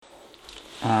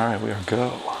All right, we are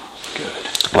go.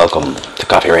 Good. Welcome to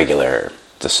Coffee Regular.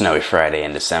 It's a snowy Friday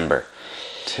in December.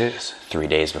 'Tis. 3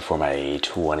 days before my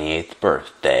 28th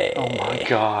birthday. Oh my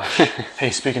gosh. Hey,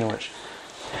 speaking of which,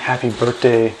 happy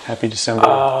birthday, happy December.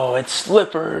 Oh, it's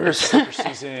slippers. Slipper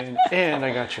season, and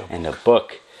I got you. And a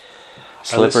book.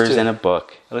 Slippers and a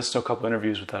book. I listened to a couple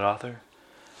interviews with that author.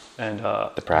 And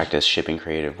The Practice Shipping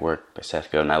Creative Work by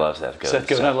Seth Godin. I love Seth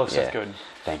Godin. I love Seth Godin.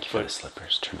 Thank you for the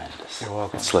slippers. Tremendous. You're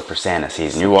welcome. It's Slipper Santa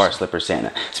season. You are Slipper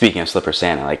Santa. Speaking of Slipper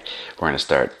Santa, like, we're going to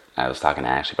start. I was talking to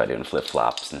Ashley about doing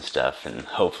flip-flops and stuff, and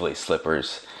hopefully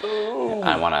slippers. Ooh.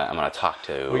 I'm gonna talk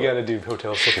to. We got to do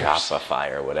hotel slippers.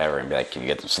 Shopify or whatever, and be like, "Can you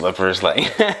get some slippers?" Like,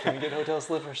 Can we get hotel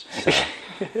slippers?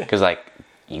 because like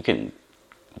you can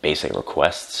basically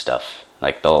request stuff.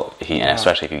 Like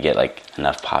especially if you get like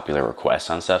enough popular requests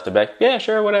on stuff, they'll be like, "Yeah,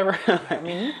 sure, whatever." I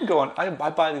mean, you can go on. I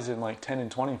buy these in like 10 and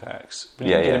 20 packs, but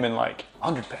you Yeah, can get yeah. them in like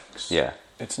 100 packs. Yeah.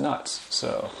 It's nuts.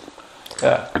 So,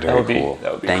 yeah, Very cool.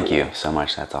 That would be Thank cool. you so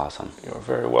much. That's awesome. You're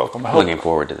very welcome. I'm looking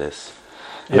forward to this.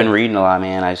 I've been reading a lot,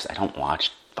 man. I don't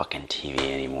watch fucking TV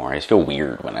anymore. I just feel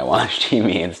weird when I watch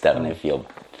TV and stuff, and I feel.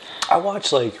 I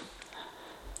watch like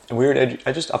weird.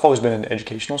 I've always been into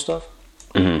educational stuff,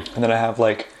 and then I have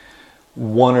like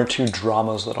one or two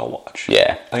dramas that I'll watch.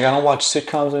 Yeah. Like I don't watch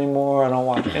sitcoms anymore. I don't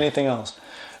watch anything else.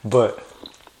 But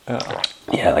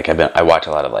Yeah, like I watch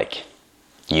a lot of like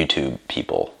YouTube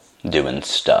people doing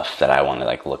stuff that I want to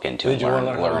like look into and That you wanna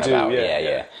learn learn how to do, about. yeah.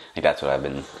 Yeah. Like that's what I've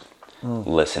been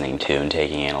listening to and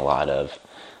taking in a lot of.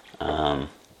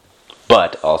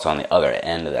 But also on the other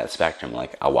end of that spectrum,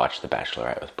 like I'll watch The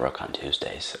Bachelorette with Brooke on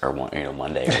Tuesdays or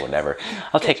Monday or whatever.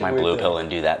 I'll take my blue pill and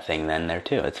do that thing then there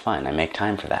too. It's fine. I make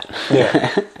time for that.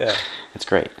 yeah. It's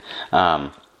great.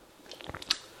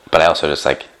 But I also just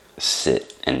like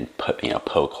sit and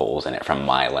poke holes in it from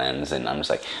my lens, and I'm just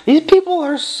like, these people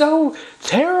are so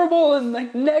terrible and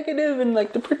like negative, and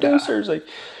like the producers, like,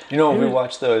 You know, we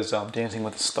watched those Dancing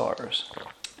with the Stars.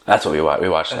 that's what we watch. We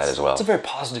watched that as well. It's a very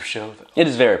positive show, though. It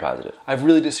is very positive. I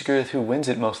really disagree with who wins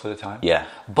it most of the time. Yeah,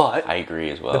 But I agree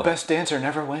as well. the best dancer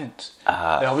never wins. They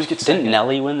always get second. Didn't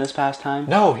Nelly win this past time?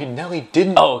 No, Nelly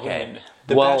didn't Oh, okay. win.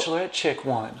 The Well- Bachelorette chick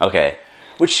won. Okay,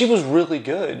 Which she was really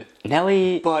good.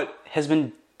 Nelly, But- has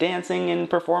been dancing and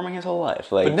performing his whole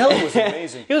life. Like, But Nelly was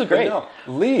amazing. He was great. But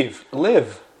no,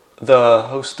 Liv, the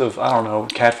host of, I don't know,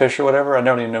 Catfish or whatever, I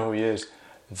don't even know who he is.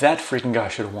 That freaking guy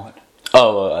should have won.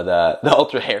 Oh, the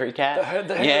ultra hairy cat.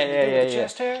 The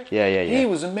chest hair? Yeah. He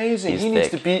was amazing. He's he needs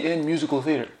thick. to be in musical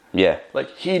theater. Yeah, Like,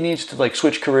 he needs to, like,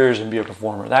 switch careers and be a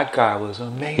performer. That guy was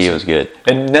amazing. he was good.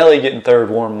 And Nelly getting third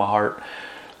warmed my heart.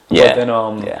 Yeah. But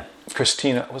then, yeah.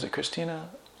 Christina, was it Christina?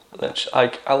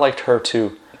 I liked her,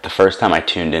 too. The first time I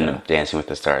tuned into Dancing with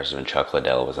the Stars was when Chuck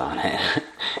Liddell was on it.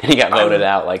 And he got voted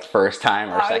out like first time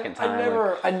or second time.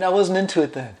 I wasn't into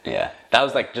it then. Yeah. That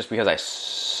was like just because I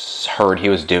heard he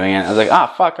was doing it. I was like,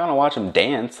 fuck, I want to watch him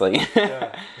dance. Like,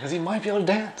 Because he might be able to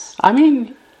dance. I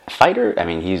mean,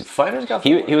 he's... Fighters got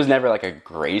He was never like a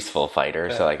graceful fighter,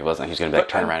 so like it wasn't like he was going to be like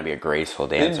turn around and be a graceful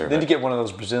dancer. Then you get one of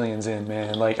those Brazilians in,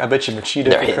 man. Like, I bet you Machida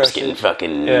their could hips crush getting it.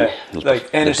 fucking... Yeah,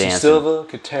 like Anderson dancing. Silva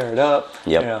could tear it up.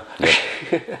 Yep. You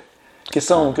know. Get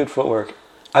someone with good footwork.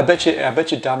 I bet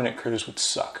you Dominic Cruz would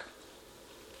suck.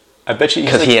 I bet you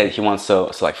Because he wants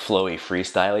so like flowy,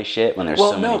 freestyle shit when there's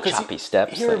so many choppy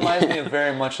steps. He reminds me of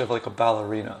very much of like a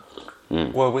ballerina.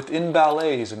 Well, within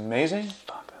ballet, he's amazing,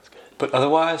 Fuck, that's good. but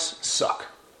otherwise, suck.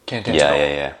 Can't dance at all.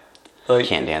 Yeah. Like,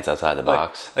 Can't dance outside the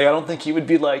box. Like, I don't think he would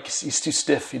be like, he's too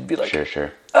stiff. He'd be like,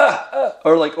 Sure.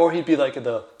 or he'd be like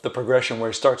the progression where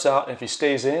he starts out, and if he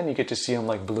stays in, you get to see him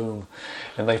like bloom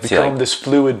and like become like, this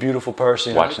fluid, beautiful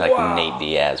person. Watch like wow. Nate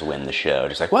Diaz win the show.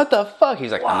 Just like, what the fuck?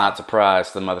 He's like, I'm not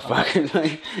surprised. The motherfucker.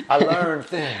 Like, I learned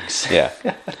things. yeah.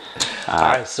 All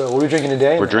right, so what are we drinking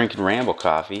today? We're drinking Ramble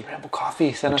Coffee. Ramble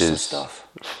Coffee. Send us some stuff.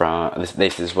 From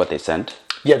this is what they sent.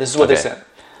 Yeah, this is what they Okay. sent.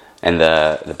 And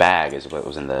the bag is what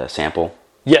was in the sample.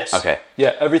 Yes. Okay.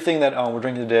 Yeah, everything that we're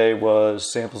drinking today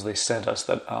was samples they sent us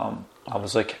that I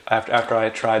was like, after I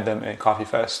tried them at Coffee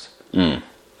Fest, I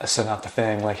sent out the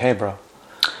thing like, hey, bro.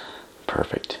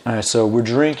 Perfect. All right, so we're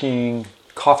drinking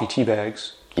coffee tea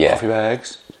bags. Yeah. Coffee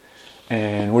bags.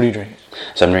 And what are you drinking?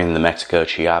 So I'm drinking the Mexico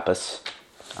Chiapas.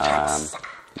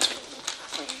 It's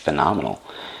phenomenal.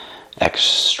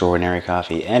 Extraordinary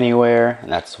coffee anywhere.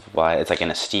 And that's why it's like in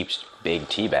a steeped big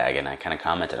tea bag. And I kind of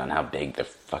commented on how big the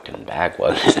fucking bag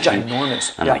was. It's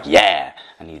ginormous. I'm like, yeah,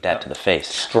 I need that to the face.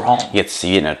 Strong. You get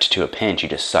to a pinch, you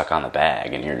just suck on the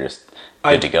bag and you're just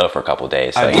good to go for a couple of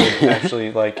days. I Like, did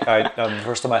actually, like, the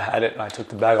first time I had it and I took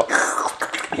the bag off.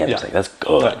 yeah, just like, that's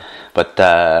good. But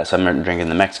so I'm drinking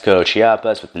the Mexico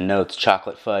Chiapas with the notes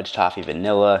chocolate fudge, toffee,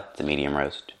 vanilla. It's a medium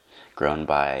roast, grown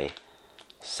by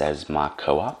Sesma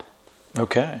Co-op.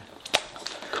 Okay.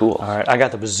 Cool. All right, I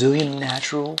got the Brazilian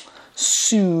Natural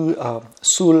Sul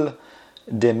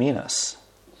de Minas.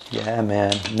 Yeah,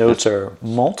 man. Notes are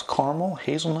malt, caramel,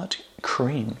 hazelnut,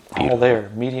 cream. All there.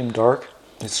 Medium dark.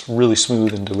 It's really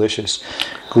smooth and delicious.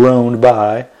 Grown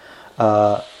by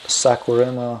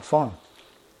Saquarema Farm.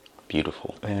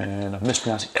 Beautiful. And I'm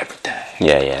mispronouncing everything.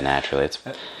 Yeah, naturally. It's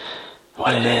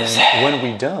what it is. When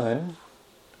we done,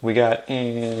 we got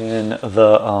in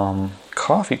the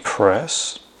coffee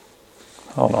press.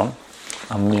 Hold on.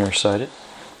 I'm nearsighted.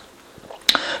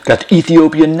 Got the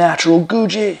Ethiopian Natural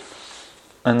Guji.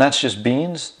 And that's just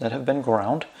beans that have been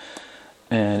ground.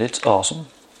 And it's awesome.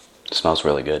 It smells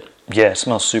really good. Yeah, it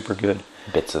smells super good.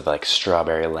 Bits of like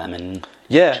strawberry lemon.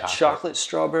 Yeah, chocolate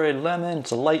strawberry lemon.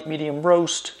 It's a light medium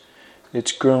roast.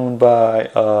 It's grown by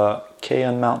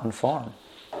Kayan Mountain Farm.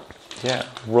 Yeah,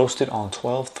 roasted on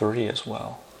 1230 as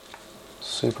well.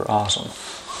 Super awesome.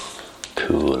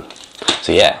 Cool.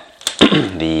 So yeah,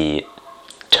 the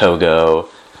Togo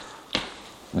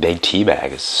big tea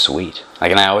bag is sweet.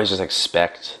 Like, and I always just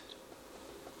expect,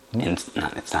 it's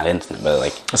not instant, but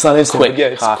like it's not instant, quick, but yeah,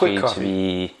 it's coffee quick coffee to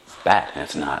be bad, and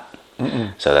it's not.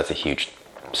 So that's a huge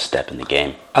step in the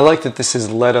game. I like that this has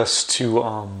led us to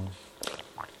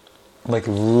like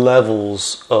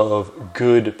levels of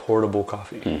good portable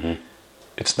coffee.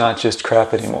 It's not just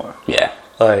crap anymore. Yeah.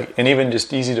 Like, and even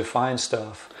just easy to find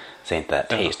stuff. This ain't that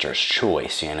taster's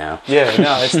choice, you know? Yeah,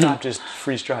 no, it's not just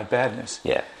freeze-dried badness.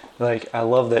 Yeah. Like, I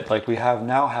love that, like, we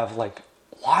now have like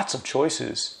lots of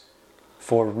choices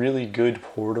for really good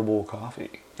portable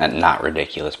coffee. At not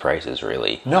ridiculous prices,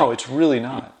 really. No, it's really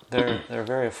not. They're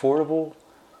very affordable.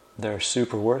 They're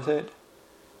super worth it.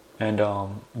 And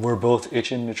we're both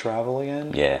itching to travel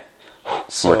again. Yeah.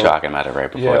 So, we're talking about it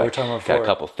right before. Yeah, like, we're talking about got before. a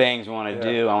couple things we want to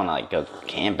do. I want to like go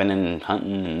camping and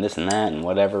hunting and this and that and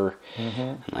whatever.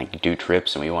 And like do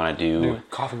trips, and we want to do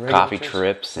coffee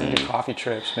trips and do coffee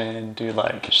trips, man. Do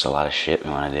like just a lot of shit we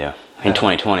want to do. I think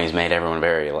 2020 has made everyone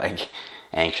very like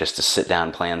anxious to sit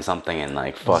down, plan something, and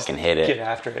like fucking hit it. Get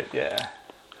after it, yeah.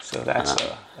 So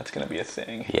that's gonna be a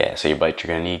thing. Yeah, so you're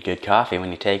gonna need good coffee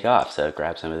when you take off. So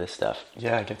grab some of this stuff.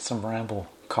 Yeah, get some Ramble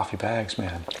coffee bags,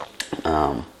 man.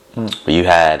 But you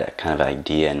had a kind of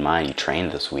idea in mind. You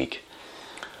trained this week.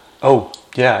 Oh,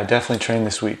 yeah, I definitely trained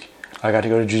this week. I got to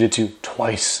go to jiu-jitsu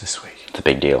twice this week. It's a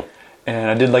big deal.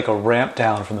 And I did like a ramp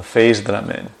down from the phase that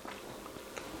I'm in.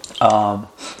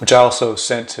 Which I also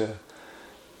sent to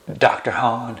Dr.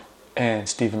 Hahn and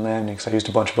Stephen Landing, because I used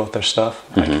a bunch of both their stuff.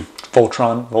 Like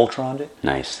Voltroned it.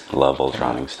 Nice. Love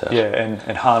Voltroning stuff. Yeah,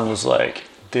 and Hahn was like,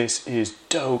 "This is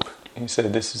dope." He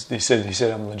said, he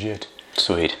said I'm legit.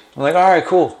 Sweet. I'm like, all right,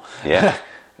 cool. Yeah.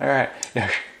 All right.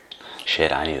 Yeah.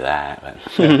 Shit, I knew that, but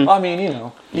I mean,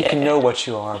 you can know what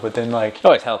you are, but then like, it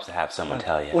always helps to have someone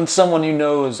tell you. when someone you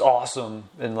know is awesome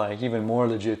and like even more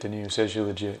legit than you says you're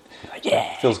legit, Like,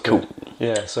 yeah, it feels cool. good.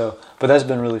 Yeah. So, but that's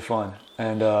been really fun.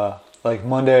 And like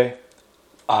Monday,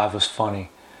 it was funny.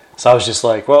 So I was just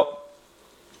like, well,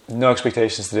 no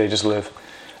expectations today, just live.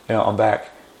 I'm back,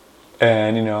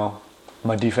 and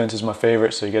my defense is my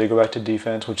favorite, so you got to go back to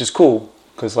defense, which is cool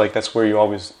because like that's where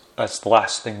that's the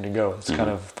last thing to go. It's kind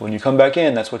of when you come back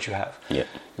in, that's what you have. Yeah.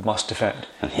 You must defend.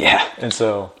 Yeah. And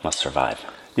so Must survive.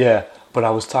 yeah, but I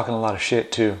was talking a lot of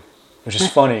shit too, which is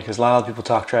funny because a lot of people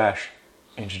talk trash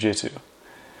in jiu-jitsu,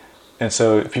 and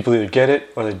so people either get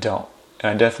it or they don't. And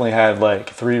I definitely had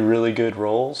like 3 really good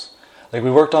rolls. Like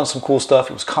we worked on some cool stuff.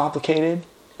 It was complicated,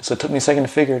 so it took me a second to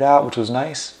figure it out, which was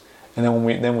nice. And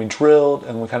then we drilled,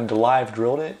 and we kind of live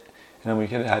drilled it, and then we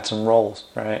had some rolls,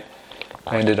 right?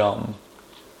 And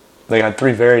they had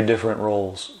 3 very different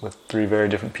rolls with 3 very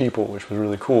different people, which was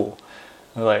really cool.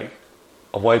 Like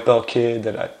a white belt kid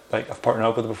that I've partnered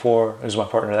up with before. He was my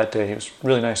partner that day. He was a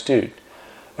really nice dude,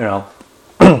 but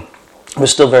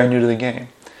still very new to the game.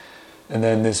 And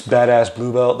then this badass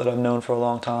blue belt that I've known for a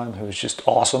long time, who was just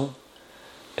awesome,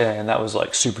 and that was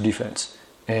like super defense.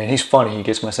 And he's funny. He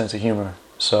gets my sense of humor.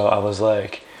 So I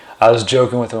was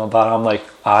joking with him about it. I'm like,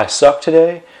 I suck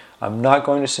today. I'm not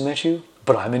going to submit you,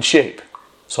 but I'm in shape.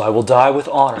 So I will die with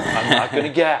honor. I'm not going to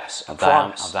gas. I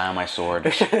promise. I'll die on my sword.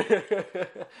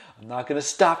 I'm not going to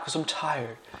stop because I'm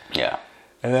tired. Yeah.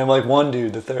 And then like one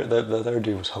dude, the third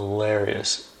dude was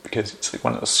hilarious because it's like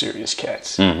one of those serious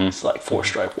cats. It's like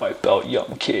 4-stripe white belt,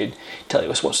 young kid. Tell you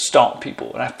was supposed to stomp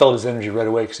people. And I felt his energy right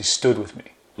away because he stood with me.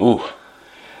 Ooh.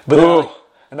 But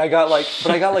then, I got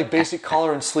like basic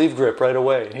collar and sleeve grip right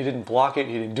away, and he didn't block it.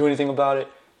 He didn't do anything about it,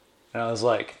 and I was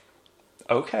like,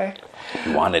 okay.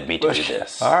 You wanted me to do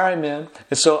this. All right, man.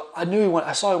 And so I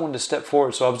saw he wanted to step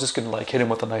forward, so I was just going to like hit him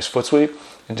with a nice foot sweep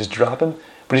and just drop him.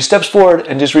 But he steps forward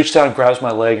and just reaches out and grabs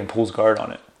my leg and pulls guard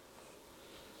on it.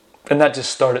 And that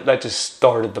just started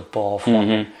the ball for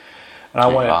me. And I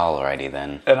went alrighty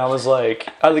then. And I was like,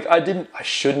 I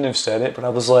shouldn't have said it, but I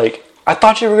was like, I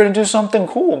thought you were going to do something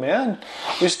cool, man.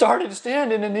 We started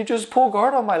standing and you just pulled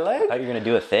guard on my leg. I thought you were going to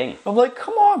do a thing. I'm like,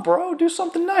 come on, bro, do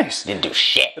something nice. You didn't do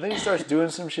shit. And then he starts doing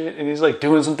some shit, and he's like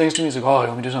doing some things to me. He's like, oh, you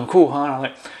want me to do something cool, huh? And I'm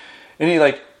like, and he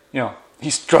like,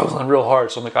 he's struggling real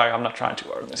hard. So I'm like, all right, I'm not trying too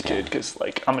hard on this kid because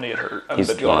like I'm gonna get hurt. He's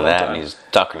one of that, and he's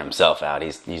tucking himself out.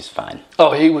 He's fine.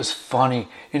 Oh, he was funny,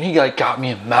 and he like got me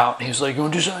a mount. He was like, you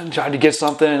want to do something? Tried to get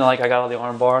something, and like I got on the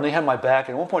arm bar, and he had my back.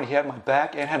 And at one point, he had my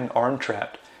back and had an arm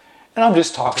trapped. And I'm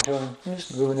just talking to him, I'm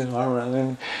just moving his arm around.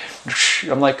 And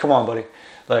I'm like, come on, buddy.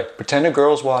 Like, pretend a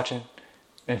girl's watching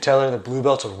and tell her the blue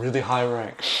belt's a really high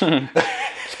rank. Just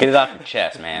get it off your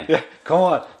chest, man. Yeah, come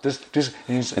on. Just.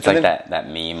 It's like that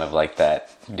meme of like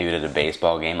that dude at a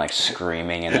baseball game, like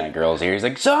screaming in that girl's ear. He's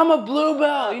like, so I'm a blue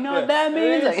belt. You know what that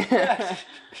means? Like,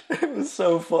 it was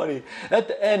so funny. At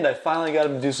the end, I finally got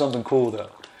him to do something cool,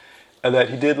 though. And that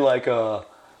he did like a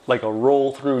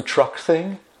roll-through truck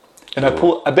thing. And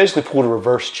I basically pulled a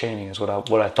reverse chaining is what I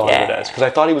thought of it as. Because I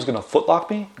thought he was going to footlock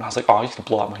me. And I was like, oh, he's going to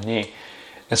blow out my knee.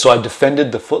 And so I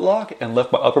defended the footlock and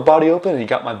left my upper body open. And he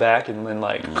got my back and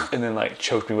then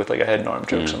choked me with like a head and arm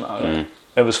choke somehow.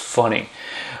 It was funny.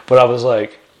 But I was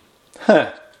like,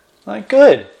 huh. I'm like,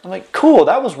 good. I'm like, cool.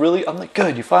 That was really, I'm like,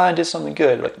 good. You finally did something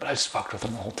good. Like, but I just fucked with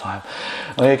him the whole time.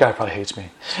 I mean, that guy probably hates me.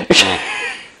 That's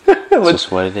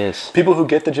just what it is. People who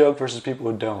get the joke versus people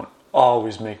who don't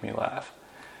always make me laugh.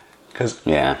 Because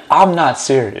I'm not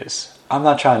serious. I'm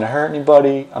not trying to hurt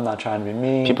anybody. I'm not trying to be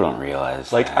mean. People don't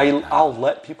realize like that. I'll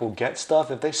let people get stuff.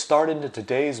 If they start into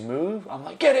today's move, I'm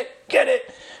like, get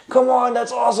it. Come on,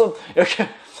 that's awesome.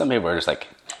 Some people are just like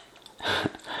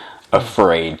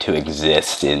afraid to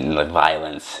exist in like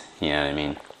violence. You know what I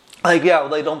mean? Like, yeah,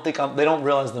 they don't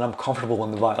realize that I'm comfortable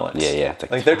in the violence. Yeah.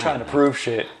 Like they're trying to prove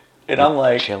shit. And I'm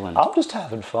like, chilling. I'm just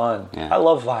having fun. Yeah. I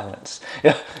love violence.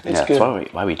 Yeah, it's good.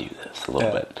 That's why we do this a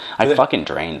little bit. I fucking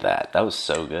drained that. That was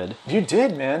so good. You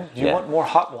did, man. Do you want more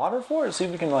hot water for it? See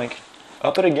if we can like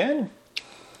up it again.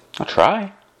 I'll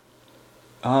try.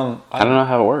 I don't know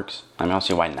how it works. I mean, I don't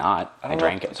see why not. I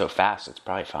drank it so fast. It's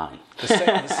probably fine.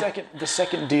 The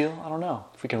second deal. I don't know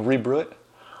if we can rebrew it.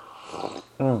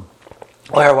 Well,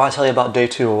 I want to tell you about day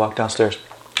 2. We'll walk downstairs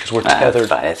because we're tethered.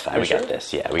 It's fine. We got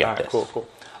this. Yeah, we got this. Cool.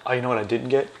 Oh, you know what I didn't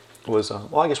get was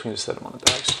I guess we can just set them on the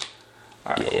bags.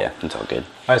 All right, yeah, it's all good.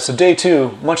 All right, so day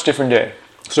 2, much different day.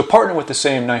 So partner with the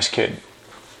same nice kid.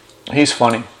 He's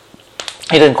funny.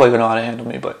 He didn't quite know how to handle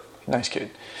me, but nice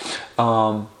kid.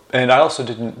 And I also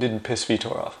didn't piss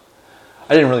Vitor off.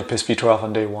 I didn't really piss Vitor off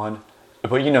on day 1,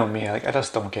 but you know me, like I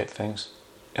just don't get things,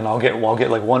 and I'll get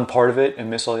like one part of it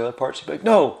and miss all the other parts. He'd be like,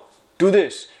 no, do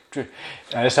this. And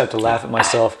I just have to laugh at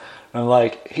myself. And I'm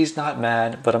like, he's not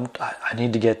mad, but I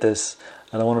need to get this.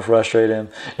 I don't want to frustrate him.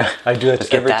 I do that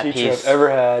to every teacher I've ever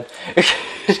had.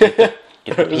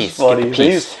 Get the piece. Funny. Get the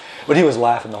piece. But he was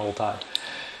laughing the whole time.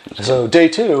 So day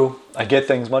 2, I get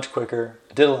things much quicker.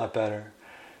 I did a lot better.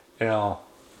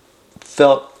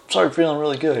 Started feeling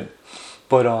really good.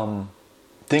 But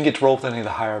didn't get to roll with any of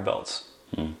the higher belts,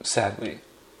 sadly.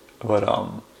 But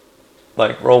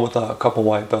roll with a couple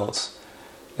white belts.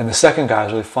 And the second guy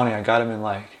was really funny. I got him in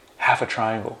like half a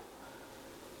triangle.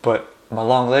 But my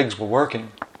long legs were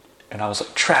working. And I was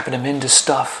like trapping him into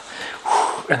stuff.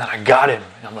 And then I got him.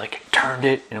 And I'm like, turned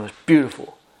it. And it was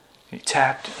beautiful. And he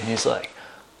tapped. And he's like,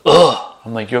 ugh.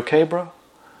 I'm like, you okay, bro?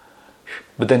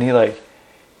 But then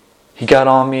he got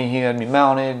on me. He had me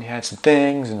mounted. He had some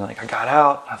things. And like I got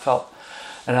out.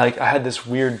 And I had this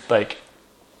weird like,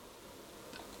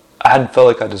 I hadn't felt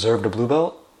like I deserved a blue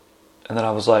belt. And then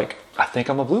I was like, I think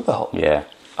I'm a blue belt. Yeah.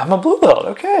 I'm a blue belt.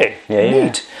 Okay.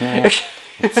 Neat. Yeah.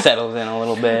 It settles in a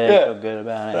little bit. Yeah. Feel good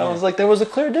about it. And I was like, there was a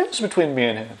clear difference between me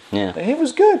and him. Yeah. And he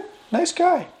was good. Nice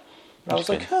guy. And I was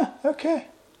like, okay.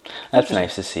 That's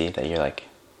nice to see that you're like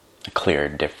a clear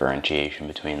differentiation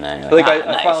between that. You're like,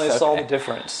 I finally saw the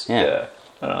difference. Yeah.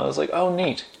 And I was like, oh,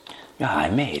 neat. Yeah, I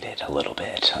made it a little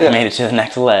bit. I made it to the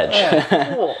next ledge.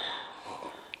 Yeah, cool.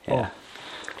 Yeah.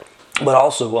 But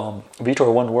also,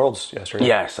 Vitor won Worlds yesterday.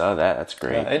 Yeah, I saw that. That's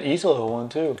great. Yeah, and Isla won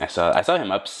too. I saw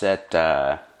him upset.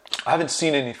 I haven't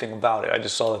seen anything about it. I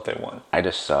just saw that they won. I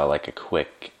just saw like a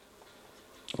quick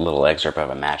little excerpt of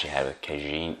a match he had with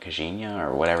Kajina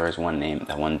or whatever his one name.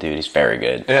 That one dude, he's very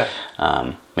good. Yeah.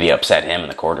 But he upset him in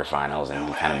the quarterfinals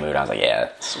and kind of moved. I was like, yeah,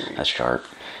 that's sharp.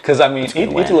 Because, I mean,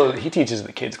 good win. he teaches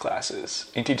the kids'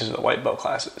 classes. He teaches the white belt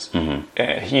classes. Mm-hmm.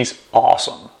 And he's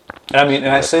awesome. And I mean,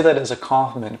 and I say that as a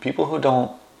compliment. People who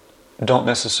don't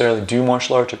necessarily do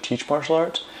martial arts or teach martial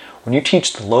arts, when you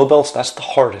teach the low belts, that's the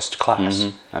hardest class.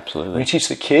 Mm-hmm. Absolutely. When you teach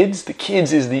the kids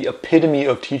is the epitome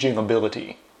of teaching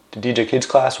ability. To teach a kids'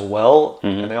 class well,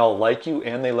 and they all like you,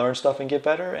 and they learn stuff and get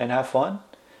better and have fun,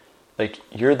 like,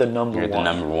 you're the number one. You're the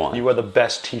number one. You are the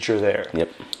best teacher there. Yep.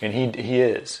 And he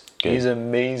is. Good. He's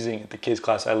amazing at the kids'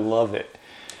 class. I love it.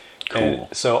 Cool. And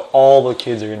so all the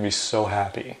kids are going to be so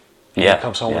happy. When he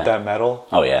comes home with that medal.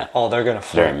 Oh, yeah. Oh, they're going to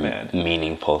flip, Very man.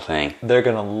 meaningful thing. They're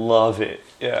going to love it.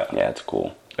 Yeah. Yeah, it's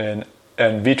cool. And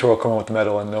Vitor will come home with the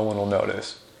medal and no one will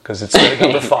notice. Because it's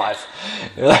number 5.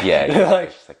 Like, yeah. You're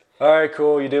like, all right,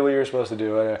 cool. You did what you were supposed to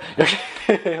do.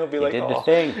 He'll be like, did oh. the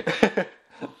thing.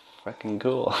 Fucking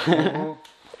cool.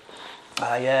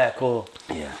 Yeah, cool.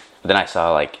 Yeah. But then I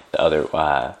saw, like, the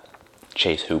other,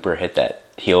 Chase Hooper hit that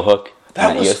heel hook.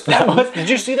 That was, did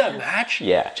you see that match?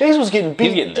 Yeah. Chase was getting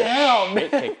beat getting down, the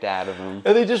shit man. kicked out of him.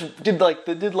 And they just did like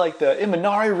the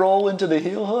Imanari roll into the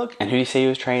heel hook. And who do you say he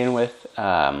was training with?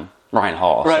 Ryan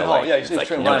Hall. Ryan so, Hall, like, yeah, he's like,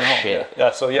 training no Ryan Hall. shit.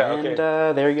 Yeah, so yeah, and,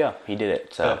 okay. there you go. He did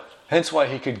it. So hence why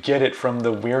he could get it from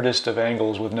the weirdest of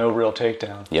angles with no real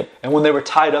takedown. Yep. And when they were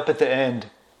tied up at the end,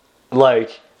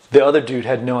 like, the other dude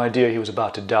had no idea he was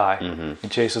about to die. Mm-hmm.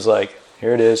 And Chase was like,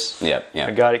 here it is. Yep.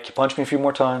 I got it. Punch me a few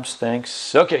more times.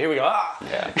 Thanks. Okay, here we go. Ah!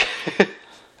 Yeah.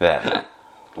 that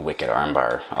wicked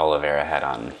armbar Oliveira had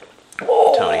on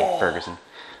Tony Ferguson.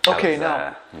 That Okay, was,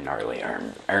 now gnarly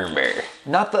armbar.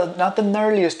 not the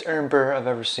gnarliest armbar I've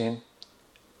ever seen,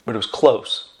 but it was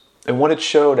close. And what it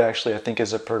showed, actually, I think,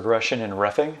 is a progression in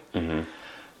reffing. Mm-hmm.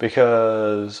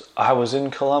 Because I was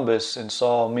in Columbus and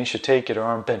saw Misha Tate get her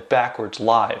arm bent backwards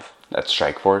live. That's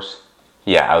Strikeforce.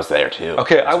 Yeah, I was there too.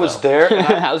 Okay, I was there.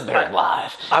 And I was there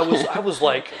live. I was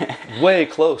like way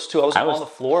close too. I was on the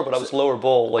floor, but I was lower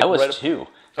bowl. Like, I was right too. All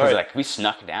Because right. like we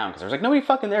snuck down because there was like nobody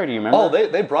fucking there. Do you remember? Oh,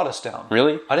 they brought us down.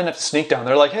 Really? I didn't have to sneak down.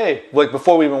 They're like, hey, like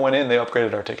before we even went in, they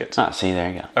upgraded our tickets. Oh, see, there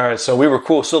you go. All right, so we were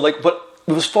cool. So like, but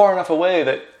it was far enough away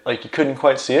that like you couldn't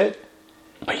quite see it.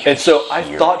 And so I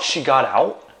thought she got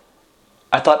out.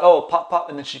 I thought, oh, pop,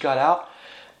 and then she got out.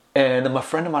 And then my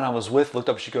friend of mine I was with looked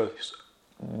up and she goes,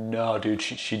 no, dude,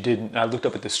 she didn't. And I looked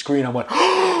up at the screen. I went,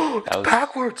 oh, that was,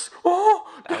 backwards. Oh,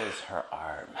 that was her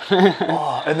arm.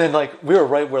 oh. And then like we were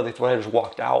right where the fighters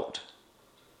walked out.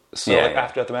 So Yeah, like yeah.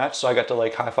 after the match, so I got to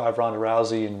like high five Ronda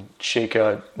Rousey and shake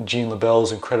Jean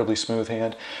LaBelle's incredibly smooth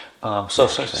hand. So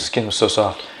skin was so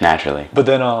soft. Naturally. But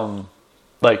then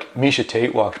like Misha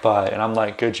Tate walked by and I'm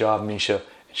like, good job, Misha.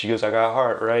 And she goes, I got a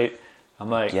heart, right? I'm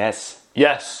like, Yes.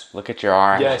 yes. Look at your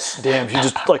arm. Yes, damn. She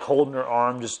just like holding her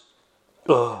arm, just,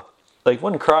 like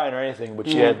wasn't crying or anything, but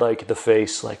she had like the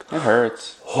face, like, It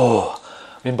hurts. oh.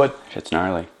 I mean, but Shit's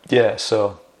gnarly. yeah,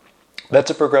 so that's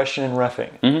a progression in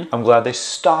reffing. Mm-hmm. I'm glad they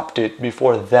stopped it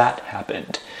before that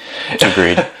happened.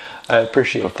 Agreed. I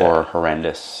appreciate Before that. a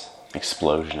horrendous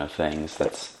explosion of things.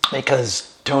 That's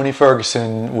Because Tony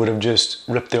Ferguson would have just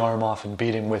ripped the arm off and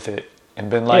beat him with it and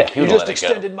been like, he you would've just let it go.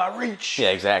 extended my reach. yeah,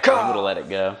 exactly. God. He would have let it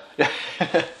go.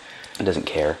 It doesn't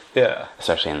care. Yeah.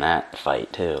 Especially in that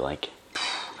fight too. Like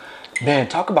Man,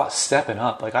 talk about stepping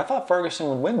up. Like, I thought Ferguson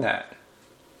would win that.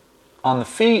 On the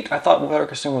feet, I thought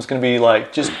Ferguson was going to be,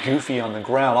 like, just goofy on the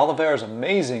ground. Oliveira's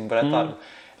amazing, but I thought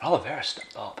Oliveira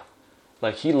stepped up.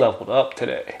 Like, he leveled up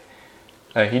today.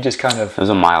 He just kind of... it was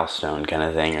a milestone kind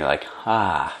of thing. You're like,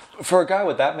 For a guy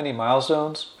with that many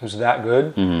milestones, who's that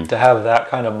good, to have that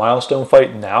kind of milestone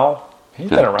fight now,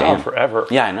 he's been around damn. forever.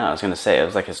 Yeah, I know. I was gonna say it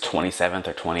was like his 27th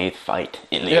or 28th fight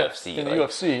in the UFC. In the like,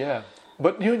 UFC, yeah.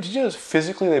 But did you notice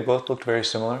physically they both looked very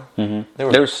similar?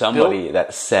 Mm-hmm. There was somebody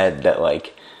that said that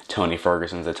like Tony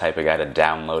Ferguson's the type of guy to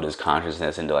download his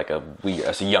consciousness into like a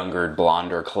younger,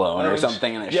 blonder clone or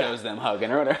something, and it shows them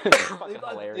hugging or whatever. It's fucking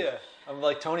hilarious. Yeah, I'm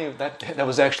like, Tony, that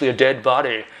was actually a dead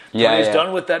body. Yeah, Tony's yeah.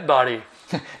 done with that body.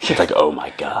 It's like, oh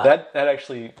my god. That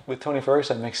actually, with Tony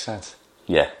Ferguson, that makes sense.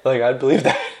 Yeah. Like, I'd believe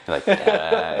that. Like,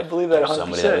 I believe that 100%.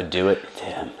 somebody that would do it,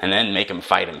 damn. And then make him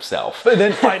fight himself. And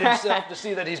then fight himself to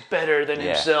see that he's better than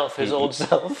himself, his old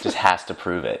self. Just has to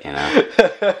prove it, you know?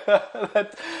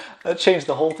 That changed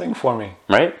the whole thing for me.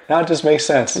 Right? Now it just makes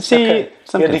sense. See,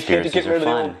 some He had to conspiracies get are rid of the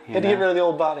fun. old, he had to get rid of the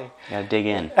old body. You gotta dig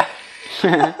in.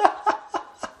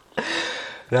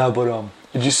 No, but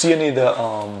did you see any of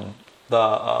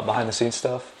the behind the scenes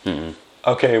stuff? Mm-hmm.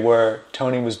 Okay, where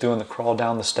Tony was doing the crawl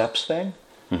down the steps thing.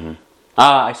 Mm-hmm.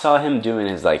 I saw him doing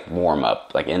his like warm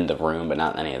up, like in the room, but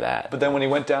not any of that. But then when he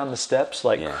went down the steps,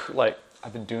 like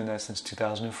I've been doing that since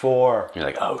 2004. You're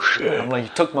like, oh shit! I'm like, he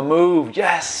took my move.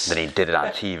 Yes. Then he did it on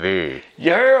TV.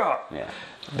 Yeah. Yeah.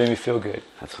 Made me feel good.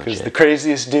 That's because legit. the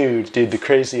craziest dude did the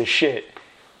craziest shit,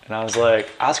 and I was like,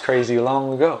 I was crazy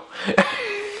long ago.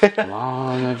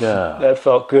 Long ago. That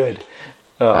felt good.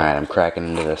 All right, I'm cracking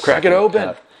into this. Crack it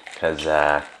open. Because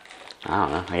I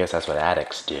don't know. I guess that's what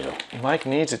addicts do. Mike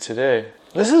needs it today.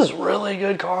 This is really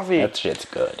good coffee. That shit's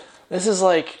good. This is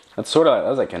like That's sort of that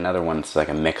was like another one. It's like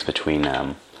a mix between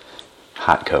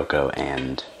hot cocoa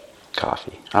and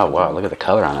coffee. Oh wow, look at the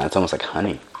color on that. It's almost like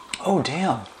honey. oh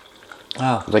damn.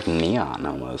 Wow. It's like neon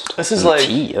almost. This is And like-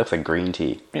 tea. It looks like green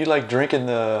tea. You like drinking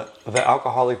the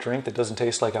alcoholic drink that doesn't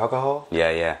taste like alcohol?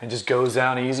 Yeah. It just goes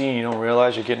down easy and you don't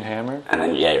realize you're getting hammered? And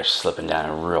then you're slipping down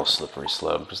a real slippery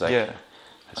slope. Just like Yeah.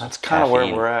 That's kind of where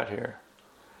caffeine. we're at here.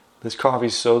 This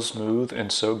coffee's so smooth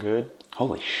and so good.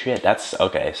 Holy shit, that's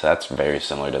okay. So that's very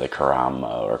similar to the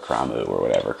Karamo or Kramu or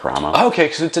whatever. Karamo. Okay,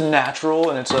 because it's a natural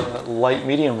and it's a light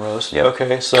medium roast. Yep.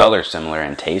 Okay, so Color's similar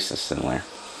and taste is similar.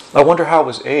 I wonder how it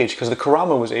was aged, because the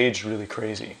Karama was aged really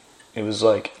crazy. It was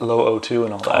like low O2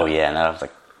 and all that. Oh yeah, and that was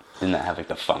like, didn't that have like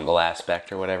the fungal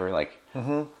aspect or whatever? Like,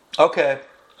 Okay,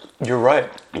 you're right.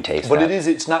 you taste But that.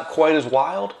 it's not quite as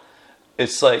wild.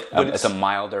 It's like, but It's a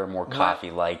milder, more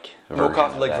coffee-like version. more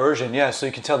coffee-like of that. version, yeah. So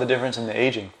you can tell the difference in the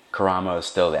aging. Karamo is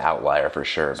still the outlier for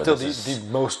sure, but Still this the is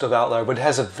most of outlier, but it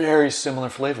has a very similar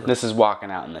flavor. this is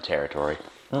walking out in the territory.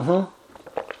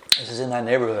 This is in that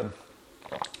neighborhood.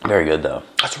 Very good though.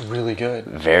 That's really good.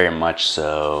 Very much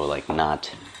so, like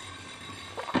not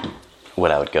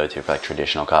what I would go to for like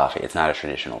traditional coffee. It's not a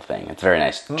traditional thing. It's a very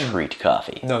nice treat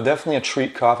coffee. No, definitely a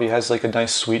treat coffee. It has like a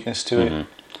nice sweetness to it.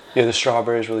 Yeah, the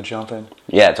strawberries really jumping.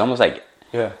 Yeah, it's almost like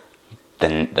Yeah.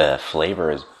 the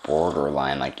flavor is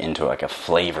borderline like into like a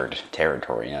flavored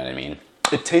territory. You know what I mean?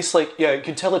 It tastes like, yeah, you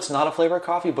can tell it's not a flavored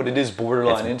coffee, but it is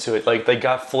borderline into it. Like they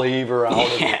got flavor out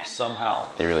of Yeah. it somehow.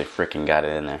 They really freaking got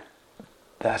it in there.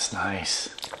 That's nice.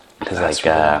 Because That's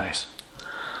like really nice.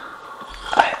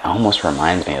 it almost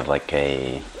reminds me of like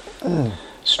a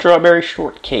strawberry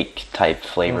shortcake type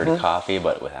flavored coffee,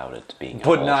 but without it being.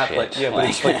 But not bullshit. like, yeah, but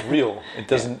it's like real. It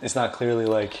doesn't, it's not clearly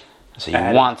like. So you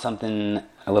added. want something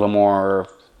a little more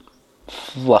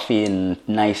fluffy and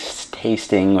nice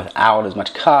tasting without as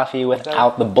much coffee,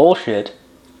 without the bullshit.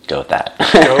 Go with that.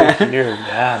 Go here.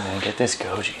 Yeah, man, get this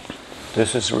goji.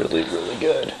 This is really, really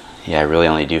good. Yeah, I really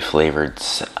only do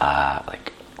flavorieds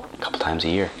like a couple times a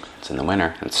year. It's in the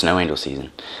winter. It's snow angel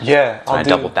season. Yeah, So I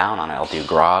double down on it. I'll do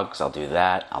grogs. I'll do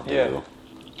that. I'll do.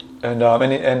 Yeah. And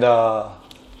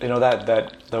you know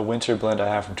that the winter blend I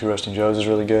have from Two Roasting Joe's is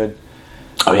really good.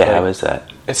 Oh yeah, how is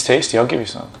that? It's tasty. I'll give you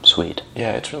some. Sweet.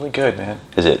 Yeah, it's really good, man.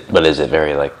 Is it? But is it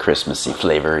very like Christmassy,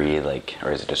 flavory, like,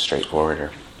 or is it just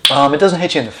straightforward? Or It doesn't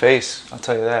hit you in the face. I'll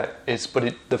tell you that.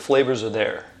 The flavors are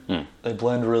there. They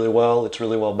blend really well. It's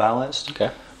really well balanced. Okay.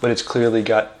 But it's clearly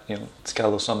got it's got a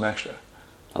little something extra.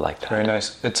 I like that. Very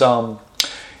nice. It's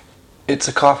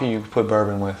a coffee you put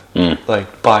bourbon with,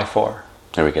 like by far.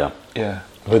 There we go. Yeah.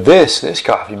 But this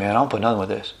coffee, man, I don't put nothing with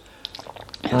this.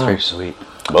 It's very sweet.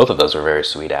 Both of those are very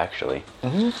sweet, actually.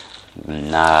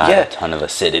 Not Yeah. a ton of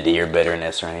acidity or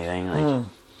bitterness or anything. Like,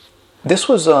 This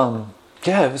was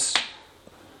it was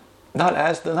not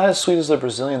as sweet as the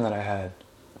Brazilian that I had,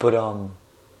 but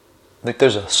like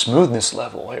there's a smoothness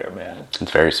level here, man.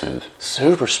 it's very smooth.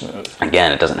 Super smooth.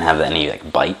 Again, it doesn't have any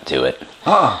like bite to it.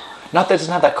 Not that it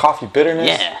doesn't have that coffee bitterness.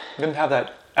 Yeah. It didn't have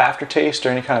that aftertaste or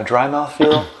any kind of dry mouth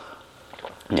feel.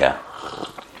 Yeah.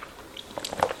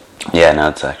 Yeah, no,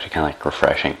 it's actually kind of like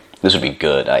refreshing. This would be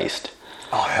good iced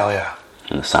Oh hell yeah!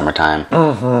 in the summertime.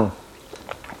 I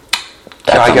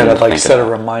gotta like set a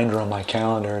reminder on my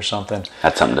calendar or something.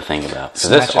 That's something to think about. So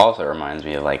Snatch this it. also reminds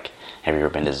me of like, have you ever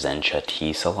been to Zencha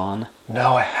Tea Salon?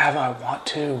 No, I haven't. I want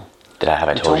to. Have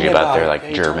I told told me you about about their it. like Yeah,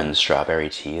 you told German me. strawberry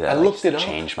tea that I like, looked it up.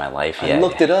 changed my life? I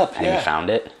looked it up, Have yeah. you found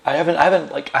it? I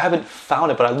haven't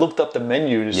found it, but I looked up the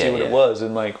menu to see Yeah, what it yeah. was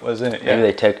and like was in it. Yeah. Maybe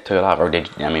they took it off, or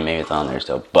maybe it's on there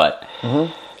still. But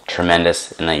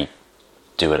tremendous, and they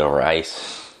do it over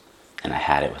ice. And I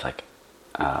had it with like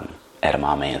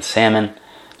edamame and salmon, and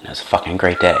it was a fucking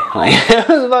great day. Like it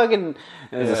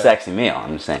was a sexy meal.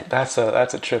 I'm just saying. That's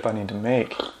a trip I need to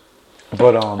make.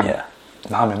 But Yeah.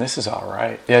 nah, man, this is all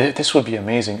right. Yeah, this would be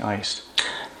amazing iced.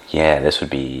 Yeah, this would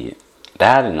be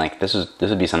that, and like this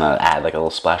would be something I'd add like a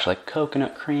little splash of, like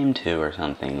coconut cream to or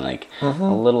something, like a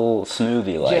little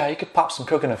smoothie. Like Yeah, you could pop some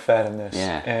coconut fat in this.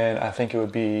 Yeah. And I think it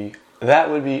would be.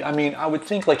 I mean, I would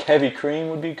think like heavy cream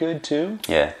would be good too.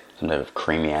 yeah, some type of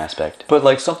creamy aspect. But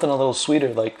like something a little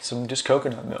sweeter, like some just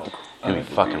coconut milk. It'd be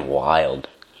fucking wild.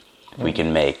 We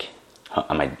can make.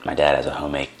 My dad has a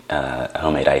homemade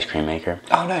ice cream maker.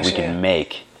 Oh, nice. We can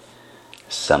make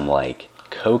some like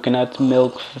coconut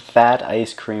milk fat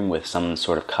ice cream with some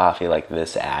sort of coffee like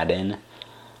this add-in.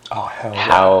 Oh hell yeah.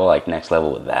 How like next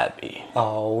level would that be?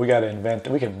 Oh, we gotta invent.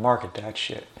 We can market that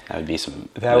shit. That would be some.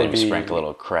 That would be sprinkle a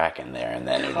little crack in there, and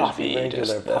then it would just Coffee be regular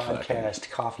just the podcast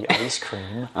fucking. coffee ice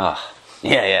cream. Oh,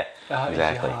 yeah,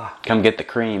 exactly. Yeah. Come get the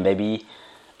cream, baby.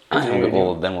 Dude,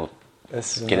 We'll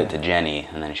This is get it to Jenny,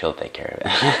 and then she'll take care of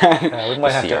it. We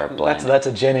might have See our to. blend. That's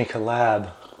a Jenny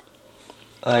collab.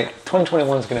 Like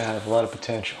 2021 is gonna have a lot of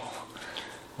potential.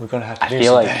 We're gonna have to do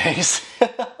feel some like- things.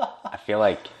 I feel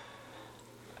like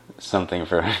something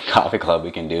for a coffee club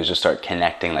we can do is just start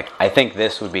connecting. Like, I think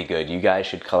this would be good. You guys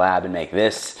should collab and make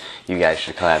this. You guys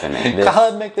should collab and make this.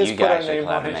 Collab, make this, You put our guys should name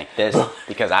collab on and it. make this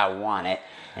because I want it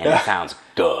and it sounds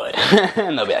good.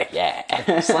 And they'll be like,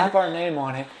 yeah. Slap our name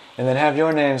on it, and then have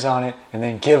your names on it, and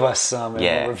then give us some, and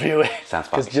Yeah. we'll review it. Sounds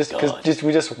fucking good.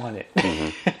 We just want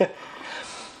it.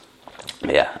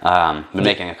 Yeah. Been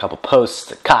making a couple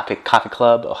posts. Coffee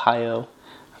Club, Ohio.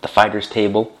 The Fighters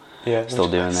Table. Yeah, Still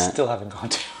which doing I that. Still haven't gone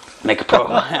to. Make a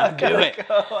profile. Do it.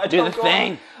 Do the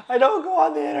thing. I don't go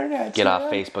on the internet. Get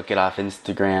off Facebook, get off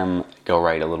Instagram, go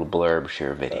write a little blurb,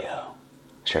 share a video,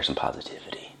 share some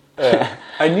positivity.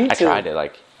 I need I to. tried it,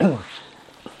 like,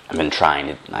 I've been trying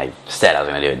it. I said I was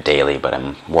going to do it daily, but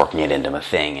I'm working it into my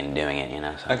thing and doing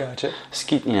it, So I gotcha. just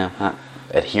keep, not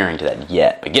adhering to that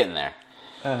yet, but getting there.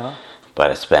 Uh-huh. But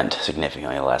I spent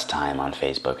significantly less time on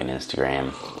Facebook and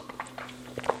Instagram.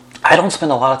 I don't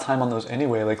spend a lot of time on those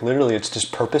anyway. Like literally, it's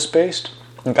just purpose based.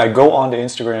 Like I go onto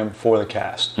Instagram for the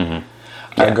cast.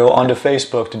 Mm-hmm. I go onto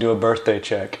Facebook to do a birthday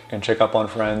check and check up on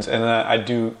friends, and then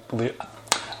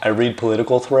I read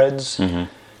political threads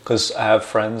because I have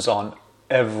friends on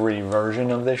every version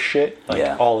of this shit,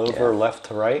 like all over, left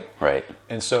to right. Right.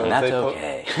 And so And if that's they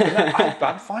okay.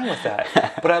 I'm fine with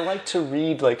that. But I like to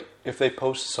read, like, if they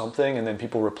post something and then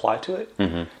people reply to it,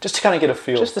 just to kind of get a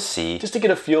feel. Just to see. Just to get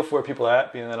a feel for where people are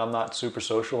at, being that I'm not super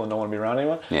social and don't want to be around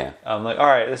anyone. Yeah. I'm like, all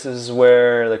right, this is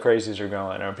where the crazies are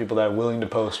going, or people that are willing to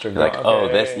post are Like, going, oh,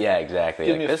 okay, this, yeah, exactly.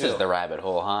 give Like, me a this is feel. the rabbit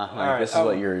hole, huh? Like, right, this is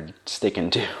what you're sticking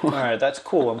to. All right, that's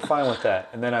cool. I'm fine with that.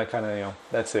 And then I kind of,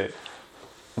 that's it.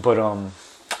 But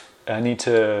I need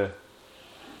to.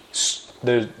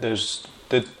 There's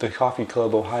the Coffee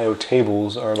Club Ohio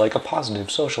tables are like a positive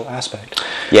social aspect.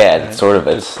 Yeah, it's sort of.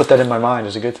 Just put that in my mind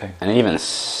as a good thing. And it even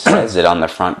says it on the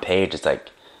front page. It's like,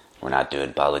 we're not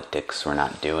doing politics. We're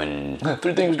not doing.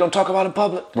 3 things we don't talk about in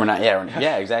public. We're not.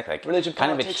 Yeah, exactly. Like, Religion,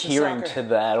 kind of politics, and adhering soccer. to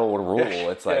that old rule.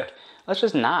 It's like, Yeah. let's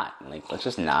just not. Like, let's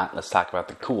just not. Let's talk about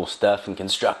the cool stuff and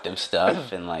constructive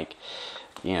stuff, and like,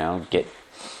 get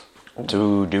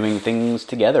to doing things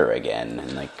together again,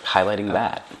 and like highlighting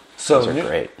that. So Those are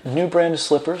great. New brand of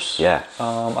slippers. Yeah.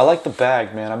 I like the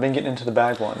bag, man. I've been getting into the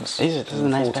bag ones. This is a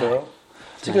nice Full bag. toe.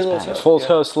 It's a Nice good little bag. toe. Full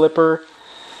toe slipper,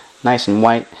 nice and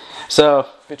white. So,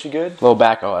 Fit you good? little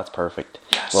back. Oh, that's perfect.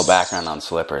 Yes. Little background on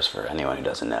slippers for anyone who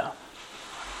doesn't know.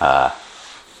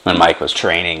 When Mike was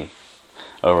training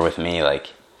over with me,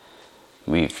 like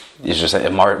it's just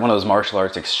one of those martial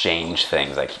arts exchange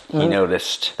things. Like he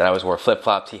noticed that I always wore flip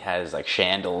flops. He has like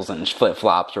shandals and flip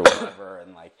flops or whatever,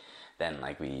 and like then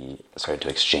like we started to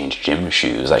exchange gym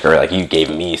shoes. Or you gave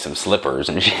me some slippers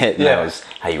and shit. And Yeah. that was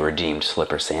how you redeemed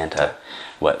Slipper Santa.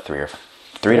 What 3 to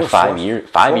 5 4 years?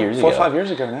 4 or 5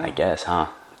 years ago now. I guess, huh?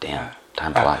 Damn,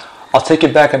 time flies. I'll take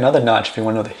it back another notch if you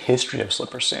want to know the history of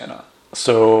Slipper Santa.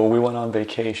 So we went on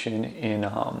vacation in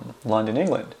London,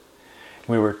 England.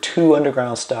 We were 2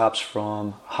 underground stops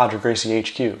from Hodger Gracie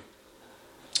HQ.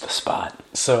 The spot.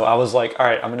 So I was like, all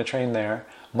right, I'm going to train there.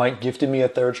 Mike gifted me a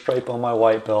 3rd stripe on my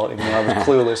white belt, even though I was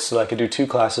clueless, so I could do 2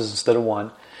 classes instead of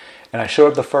 1. And I showed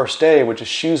up the first day with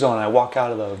just shoes on, and I walk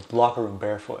out of the locker room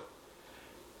barefoot.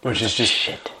 Which is just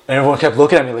shit. And everyone kept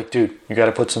looking at me like, dude, you got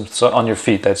to put some on your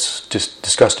feet. That's just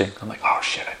disgusting. I'm like, oh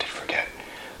shit, I did forget.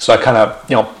 So I kind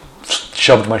of,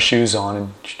 shoved my shoes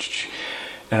on,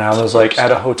 and I was like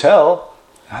at a hotel.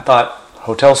 I thought,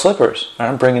 hotel slippers.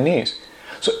 I'm bringing these.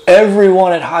 So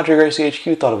everyone at Hodger Gracie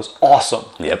HQ thought it was awesome.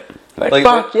 Yep. Like,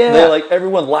 fuck yeah. They're like,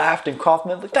 everyone laughed and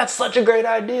complimented. Like, that's such a great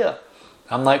idea.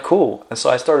 I'm like, cool. And so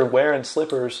I started wearing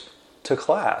slippers to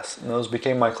class, and those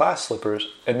became my class slippers.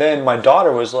 And then my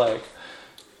daughter was like,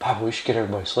 Papa, we should get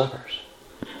everybody slippers.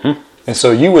 Mm-hmm. And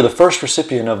so you were the first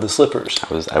recipient of the slippers.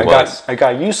 I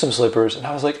got you some slippers, and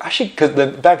I was like, I should, because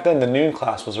back then the noon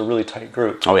class was a really tight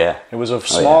group. Oh yeah. It was a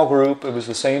small group. It was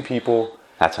the same people.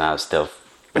 That's when I was still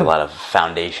a lot of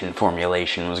foundation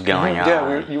formulation was going on.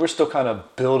 Yeah, you were still kind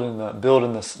of building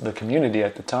the community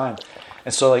at the time,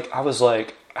 and so like I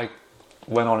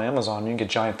went on Amazon. You can get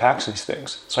giant packs of these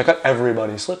things, so I got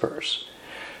everybody slippers,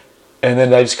 and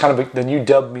then I just then you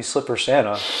dubbed me Slipper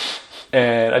Santa,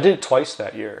 and I did it twice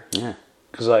that year. Yeah,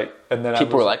 because and then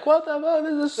people were like, "What the fuck?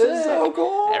 This is so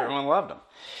cool!" Everyone loved them,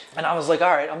 and I was like,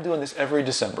 "All right, I'm doing this every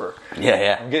December.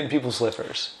 Yeah, I'm getting people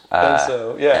slippers." And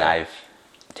so and I've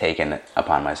taken it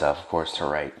upon myself, of course, to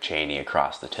write Cheney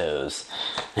across the toes.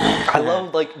 I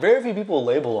love, like, very few people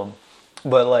label them,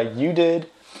 but like you did,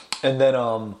 and then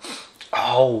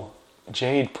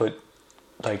Jade put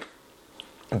like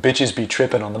 "bitches be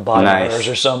tripping" on the bottom of hers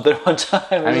or something one time.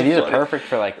 I mean, these are perfect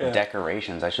for like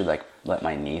decorations. I should like let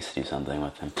my niece do something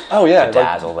with them. Oh yeah,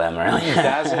 dazzle them, or like,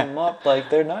 dazzle them up. Like,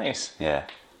 they're nice. Yeah.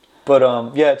 But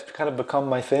it's kind of become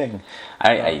my thing.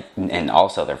 And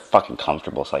also they're fucking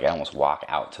comfortable. So like I almost walk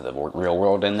out to the real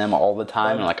world in them all the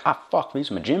time. And I'm like, fuck, these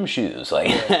are my gym shoes. Like,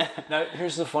 now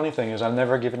here's the funny thing: is I've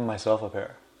never given myself a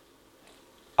pair.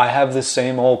 I have the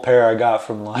same old pair I got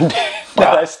from London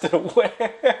that I still wear.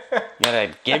 You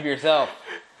gotta give yourself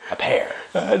a pair.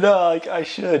 I know, like I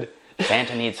should.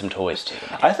 Santa needs some toys too.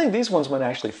 I think these ones might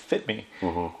actually fit me.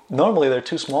 Mm-hmm. Normally they're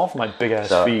too small for my big ass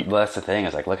feet. Well, that's the thing.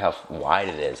 Is like, look how wide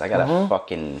it is. I got a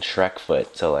fucking Shrek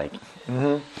foot, so like,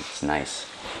 it's nice.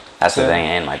 That's the thing,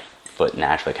 and my foot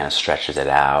naturally kind of stretches it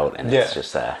out, and it's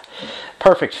just a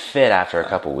perfect fit after a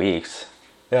couple weeks.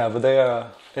 Yeah, but they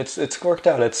it's worked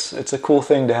out. It's a cool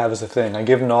thing to have as a thing. I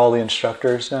give them to all the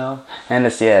instructors now, and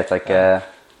it's like a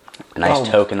nice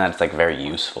token that it's like very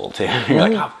useful too. You're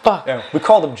like, oh fuck. Yeah, we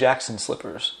call them Jackson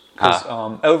slippers because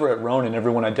over at Ronin,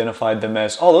 everyone identified them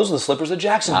as, those are the slippers that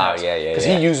Jackson has. Oh yeah, because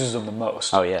he uses them the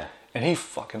most. Oh yeah, and he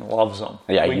fucking loves them.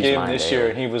 Yeah, we gave him this year,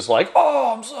 and he was like,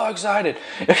 "Oh, I'm so excited."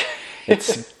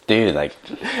 It's dude, like.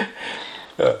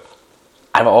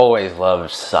 I've always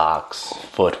loved socks,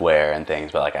 footwear, and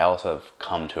things, but like I also have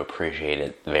come to appreciate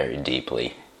it very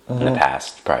deeply in the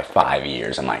past probably 5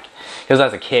 years. I'm like, because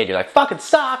as a kid, you're like, fucking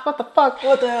sock, what the fuck?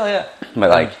 What the hell, yeah. But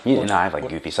like, I have like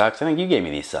goofy socks. I think you gave me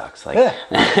these socks. Like, yeah.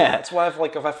 That's why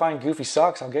if I find goofy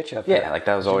socks, I'll get you up there. Yeah, like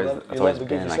that was always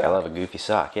been like, I love a goofy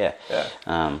sock, yeah.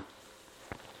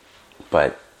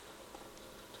 But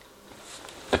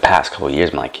the past couple of years,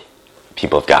 I'm like,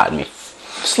 people have gotten me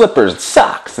slippers,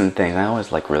 socks, and things. I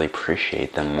always like really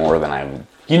appreciate them more than I would.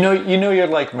 You know, you're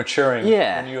like maturing.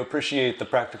 Yeah. When you appreciate the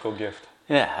practical gift.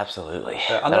 Yeah, absolutely.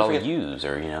 I'll use,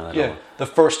 or the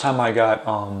first time I got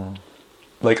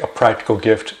like a practical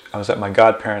gift, I was at my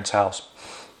godparents' house,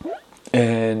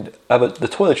 and the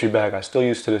toiletry bag I still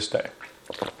use to this day.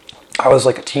 I was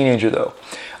like a teenager though.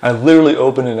 I literally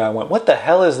opened it and I went, "What the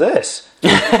hell is this?"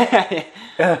 and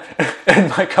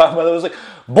my godmother was like,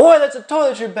 "Boy, that's a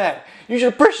toiletry bag. You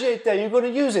should appreciate that. You're going to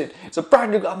use it. It's a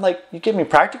practical." I'm like, "You give me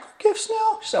practical gifts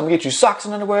now?" She said, "I'm going to get you socks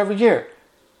and underwear every year."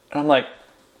 And I'm like,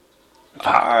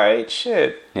 "All right,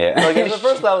 shit." Yeah. Like, at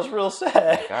first I was real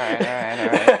sad. All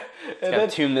right. And then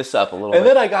tune this up a little bit. And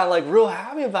then I got like real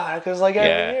happy about it because like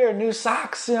every year, new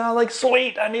socks, like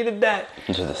sweet, I needed that.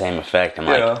 And to the same effect, I'm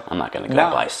like, I'm not going to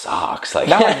go buy socks. Like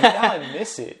now I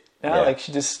miss it. Now, like,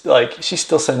 she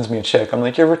still sends me a check. I'm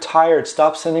like, "You're retired.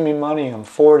 Stop sending me money. I'm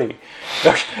 40.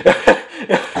 Like,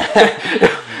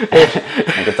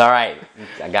 it's all right.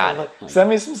 I got it. Like, send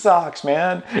me some socks,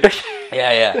 man.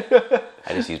 Yeah.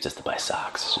 I just use this to buy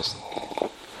socks. It's just,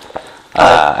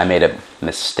 I made a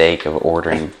mistake of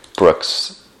ordering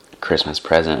Brooke's Christmas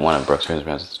present, one of Brooke's Christmas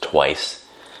presents, twice.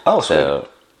 Oh, so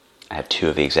sweet. I have two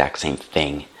of the exact same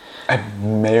thing. I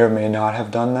may or may not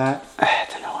have done that.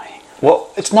 It's annoying.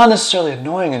 Well, it's not necessarily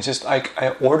annoying. It's just like I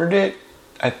ordered it.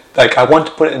 I wanted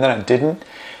to put it and then I didn't.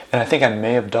 And I think I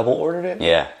may have double ordered it.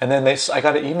 Yeah. And then I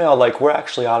got an email like, "We're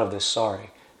actually out of this,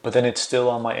 sorry." But then it's still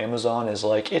on my Amazon as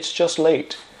like, "It's just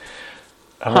late."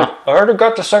 I'm like, "I already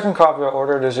got the second copy I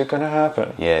ordered. Is it going to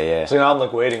happen?" Yeah. So now I'm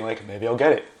like waiting, like maybe I'll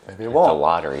get it. Maybe it won't. It's a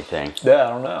lottery thing. Yeah, I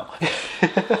don't know.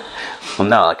 Well,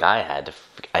 no, like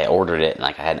I ordered it and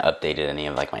like I hadn't updated any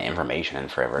of like my information in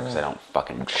forever because I don't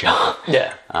fucking shop.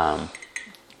 Yeah.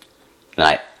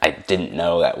 And I didn't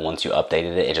know that once you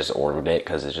updated it, it just ordered it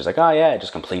because it's just like, oh yeah, it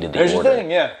just completed the There's order. your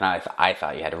thing, yeah. And I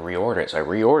thought you had to reorder it, so I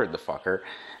reordered the fucker,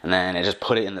 and then it just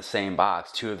put it in the same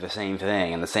box, two of the same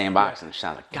thing in the same box, and it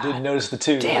sounded like, God, Didn't notice the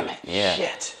two. damn it, yeah.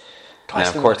 Shit. And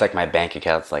then of course, like my bank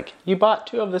account's like, "You bought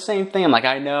two of the same thing." I'm like,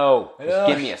 "I know. Just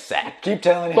give me a sec." Keep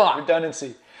telling you,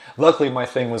 redundancy. Luckily, my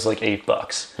thing was like $8.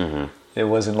 Mm-hmm. It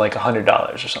wasn't like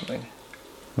 $100 or something.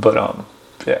 But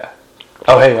yeah.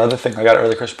 Oh hey, other thing, I got an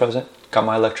early Christmas present. Got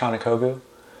my electronic Hogu,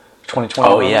 2020.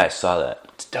 Oh yeah, I saw that.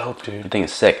 It's dope, dude. The thing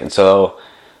is sick, and so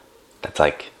that's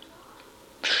like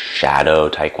shadow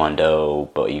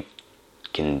taekwondo, but you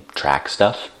can track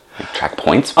stuff, like track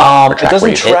points. Or It track where doesn't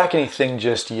you hit? track anything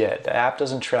just yet. The app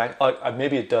doesn't track.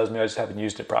 Maybe it does. Maybe I just haven't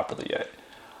used it properly yet.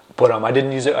 But I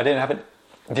didn't use it. I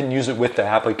didn't use it with the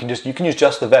app. You can use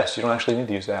just the vest. You don't actually need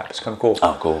to use the app. It's kind of cool.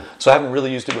 Oh, cool. So I haven't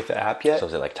really used it with the app yet. So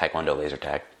is it like taekwondo laser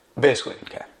tag? Basically.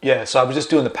 Okay. Yeah. So I was just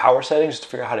doing the power settings just to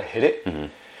figure out how to hit it. Mm-hmm.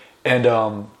 And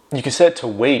you can set it to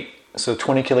weight. So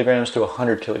 20 kilograms to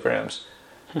 100 kilograms.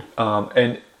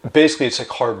 And basically it's like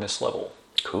hardness level.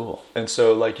 Cool. And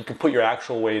so, like, you can put your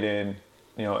actual weight in,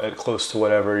 at close to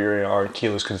whatever your are in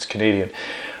kilos because it's Canadian.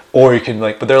 Or you can,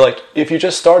 but they're like, if you're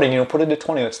just starting, put it into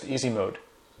 20, that's the easy mode.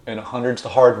 And 100's the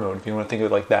hard mode, if you want to think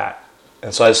of it like that.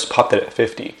 And so I just popped it at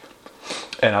 50.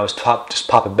 And I was just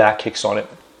popping back kicks on it.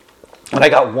 And I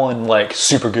got one,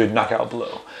 super good knockout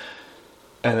blow.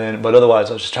 And then, but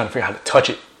otherwise, I was just trying to figure out how to touch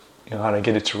it, how to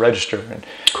get it to register. And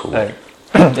cool.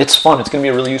 It's fun. It's going to be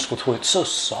a really useful tool. It's so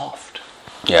soft.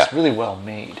 Yeah. It's really well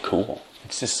made. Cool.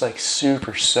 It's just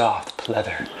super soft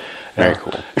pleather. Very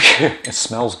cool. It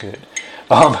smells good.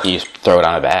 You just throw it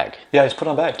on a bag. Yeah, just put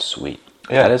it on bags. Sweet.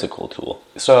 Yeah. That is a cool tool.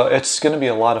 So it's going to be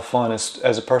a lot of fun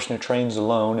as a person who trains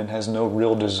alone and has no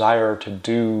real desire to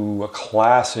do a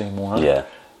class anymore. Yeah.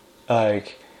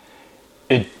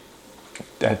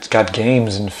 It's got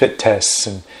games and fit tests,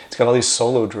 and it's got all these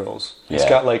solo drills. It's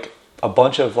got a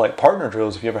bunch of partner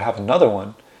drills if you ever have another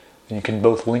one. And you can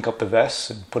both link up the vests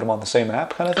and put them on the same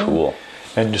app kind of thing. Cool.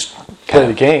 And just play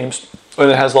the games. And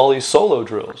it has all these solo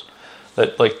drills.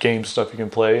 That game stuff you can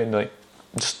play and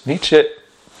just neat shit.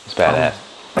 It's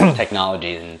badass.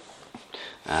 Technology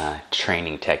and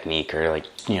training technique are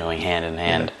hand in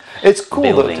hand. Yeah. It's cool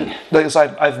building. though, because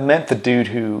I've met the dude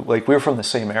who we were from the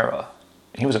same era.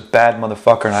 He was a bad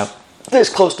motherfucker, and I was this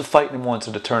close to fighting him once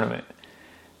at a tournament.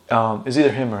 It was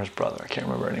either him or his brother. I can't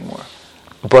remember anymore.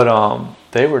 But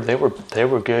they were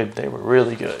good. They were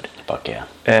really good. Fuck yeah.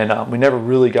 And we never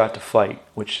really got to fight,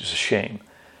 which is a shame.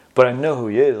 But I know who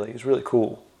he is. He's really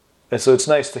cool. And so it's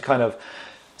nice to kind of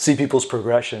see people's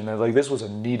progression. And this was a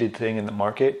needed thing in the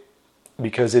market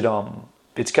because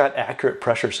it's got accurate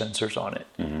pressure sensors on it.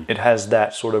 Mm-hmm. It has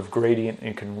that sort of gradient.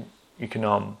 You can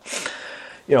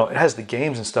it has the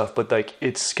games and stuff, but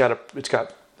it's got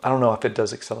I don't know if it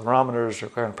does accelerometers or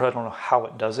I don't know how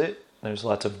it does it. There's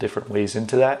lots of different ways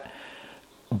into that.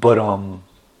 But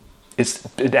it's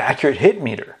an accurate hit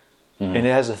meter. Mm-hmm. And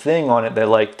it has a thing on it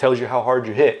that tells you how hard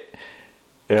you hit.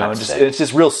 It's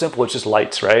just real simple. It's just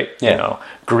lights, right? Yeah.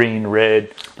 Green,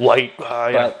 red, white.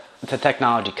 But the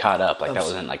technology caught up. That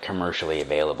wasn't commercially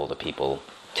available to people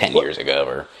 10 years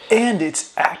ago. And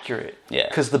it's accurate. Yeah.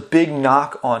 Because the big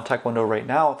knock on Taekwondo right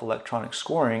now with electronic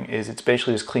scoring is it's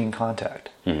basically just clean contact.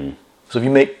 Mm-hmm. So if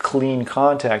you make clean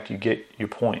contact, you get your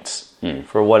points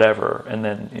for whatever, and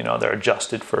then they're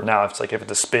adjusted for now. If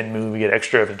it's a spin move, you get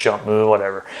extra. If it's a jump move,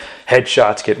 whatever.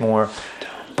 Headshots get more,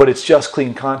 but it's just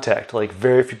clean contact.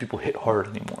 Very few people hit hard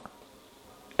anymore,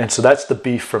 and so that's the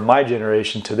beef from my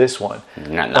generation to this one. You're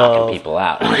not knocking people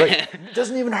out. It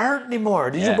doesn't even hurt anymore.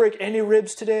 Did you break any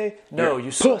ribs today? No,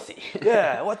 you pussy.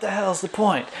 Yeah, what the hell's the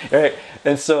point? Right,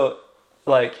 and so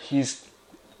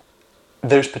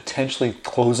there's potentially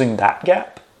closing that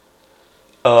gap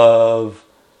of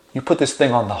you put this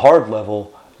thing on the hard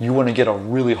level, you want to get a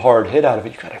really hard hit out of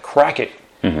it, you got to crack it.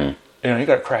 Mm-hmm. You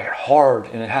got to crack it hard,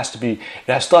 and it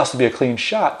still has to be a clean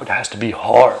shot, but it has to be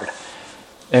hard.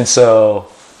 And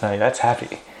so that's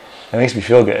happy. That makes me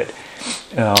feel good.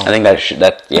 I think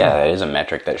that is a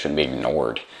metric that shouldn't be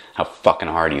ignored. How fucking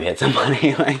hard you hit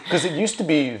somebody. Because it used to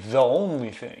be the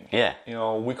only thing. Yeah.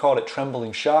 We called it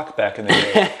trembling shock back in the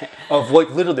day. Of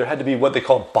literally there had to be what they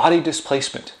call body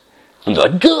displacement.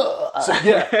 I'm Gah! So,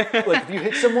 yeah. If you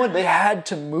hit someone, they had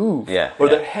to move. Yeah. Or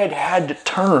their head had to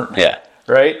turn. Yeah.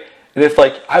 Right? And if I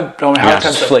don't know how many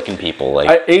times flicking people.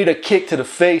 I ate a kick to the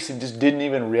face and just didn't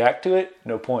even react to it,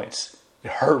 no points.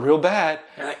 It hurt real bad.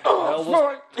 You're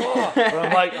but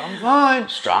I'm I'm fine.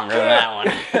 Stronger than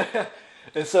that one.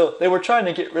 And so they were trying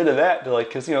to get rid of that,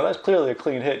 because that's clearly a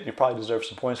clean hit. You probably deserve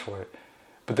some points for it.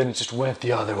 But then it just went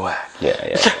the other way.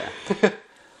 Yeah.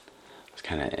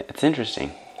 It's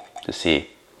interesting to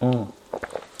see. So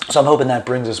I'm hoping that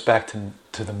brings us back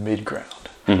to the mid ground,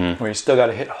 where you still got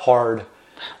to hit hard.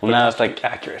 Well, now it's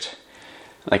accurate.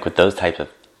 With those types of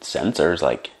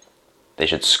sensors, they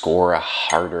should score a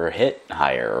harder hit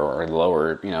higher or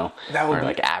lower, that would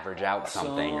or average out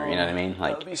something, or you know what I mean?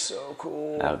 That would be so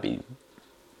cool. That would be.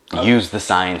 Use the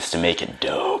science to make it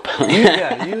dope.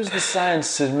 Use the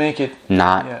science to make it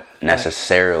not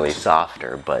necessarily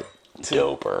softer, but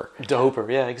doper. Doper,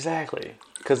 yeah, exactly.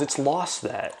 Because it's lost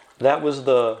that. That was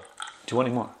the. Do you want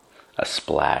any more? a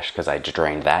splash because I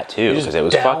drained that too just because it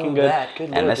was downed fucking good. that. Good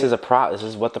And Lord, this is this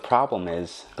is what the problem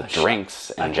is with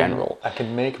drinks in general. I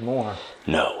can make more.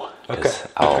 No, because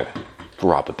Okay. I'll Okay.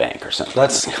 rob a bank or something.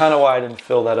 That's kind of why I didn't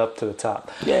fill that up to the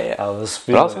top. Yeah. I was But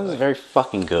feeling also, it's very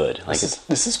fucking good. Like,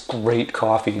 this is great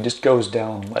coffee. It just goes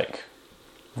down like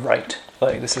right.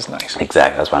 Like this is nice.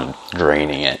 exactly. That's why I'm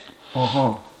draining it.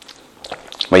 Uh-huh.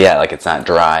 But yeah, like it's not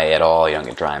dry at all. You don't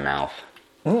get dry mouth.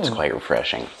 It's quite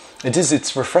refreshing. It is.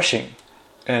 It's refreshing,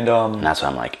 and And that's why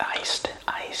I'm like iced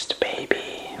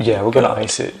baby. yeah, we're gonna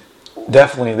ice it.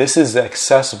 Definitely, this is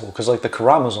accessible because like the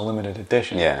Karama's a limited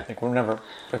edition. Yeah. like we're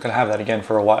gonna have that again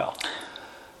for a while.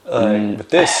 But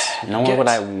this, Nor would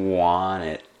I want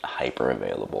it hyper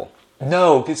available.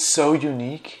 No, it's so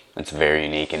unique It's very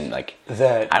unique and like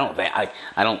that I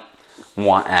don't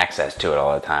want access to it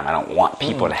all the time. I don't want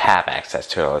people to have access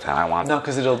to it all the time. I want no,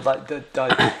 because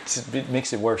it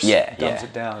makes it worse. Yeah, It dumbs yeah.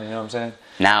 it down. You know what I'm saying?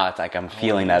 now it's like I'm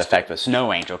feeling that effect with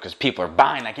Snow Angel because people are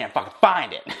buying. I can't fucking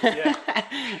find it.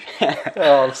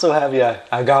 Oh, I'm so happy.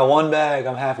 I got one bag.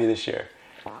 I'm happy this year.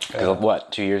 'Cause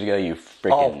what, 2 years ago you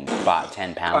freaking bought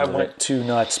 10 pounds I of went it. too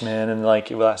nuts, man, and like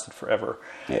it lasted forever.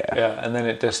 Yeah. and then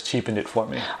it just cheapened it for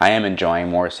me. I am enjoying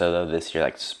more so though this year,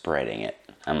 like spreading it.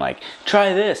 I'm like,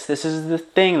 try this. This is the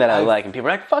thing that I like, and people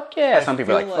are like, fuck yeah. Some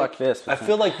people are like, fuck this. I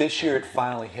feel like this year it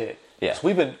finally hit. Yeah. 'Cause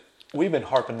we've been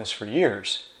harping this for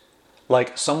years.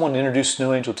 Like someone introduced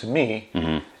Snow Angel to me,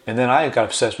 and then I got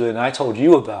obsessed with it, and I told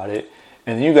you about it,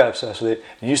 and then you got obsessed with it,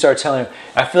 and you started telling me.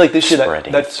 I feel like this year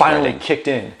that finally kicked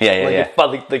in. Yeah.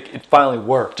 It finally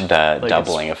worked. The Like,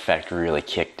 doubling effect really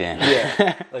kicked in.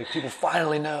 Yeah, like people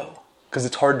finally know because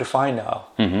it's hard to find now.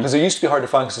 Because it used to be hard to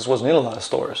find because this wasn't in a lot of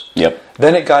stores. Yep.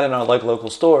 Then it got in our like local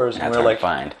stores, and That's we're hard like, to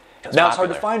find. now it's hard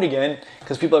to find again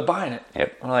because people are buying it.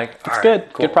 Yep. We're like, It's all right,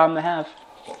 good. cool. Good problem to have.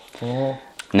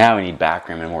 Now we need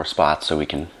backroom and more spots so we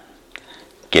can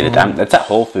get it done. That's at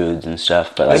Whole Foods and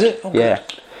stuff. But like, Is it? Okay.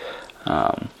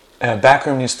 Yeah.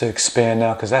 Backroom needs to expand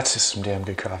now because that's just some damn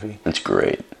good coffee. It's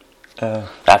great.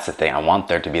 That's the thing. I want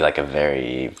there to be like a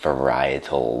very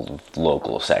varietal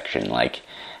local section. Like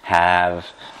have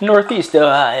Northeast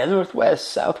Ohio,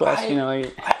 Northwest, Southwest.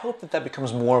 I hope that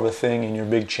becomes more of a thing in your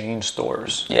big chain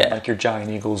stores. Yeah. Like your Giant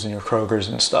Eagles and your Kroger's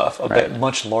and stuff. A bit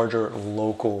much larger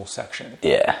local section.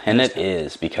 Yeah, and it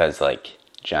is because like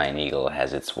Giant Eagle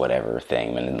has its whatever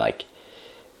thing, and then like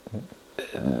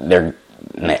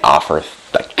they offer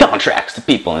like contracts to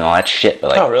people and all that shit.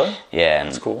 But like, Oh, really? Yeah, and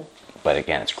That's cool. But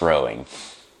again, it's growing.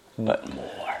 But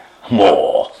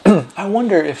more. I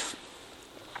wonder if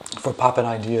we're popping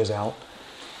ideas out,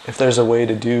 if there's a way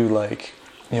to do like,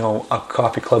 a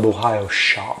Coffee Club Ohio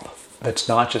shop that's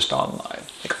not just online,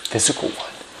 like a physical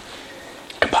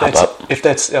one. Pop up. If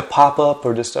that's a pop-up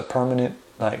or just a permanent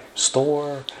like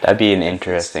store. That'd be an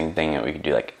interesting thing that we could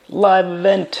do, like live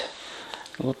event,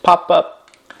 pop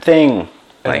up thing.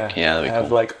 Like that'd be have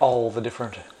cool. like all the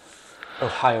different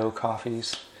Ohio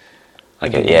coffees.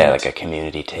 Like a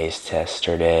community taste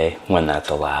tester day when that's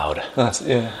allowed. That's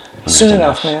soon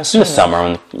enough, man. In Soon the enough. summer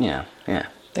when yeah.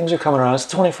 Things are coming around. It's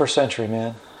the 21st century,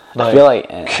 man. I feel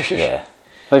like I feel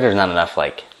like there's not enough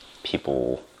like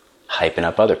people hyping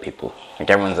up other people. Like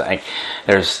everyone's like,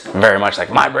 there's very much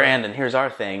like my brand and here's our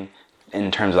thing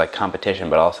in terms of like competition,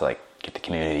 but also like get the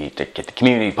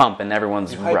community pumping.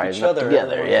 Everyone's hype rising each up other,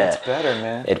 together. everyone Yeah, gets better,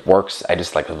 man. It works. I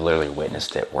just like literally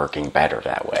witnessed it working better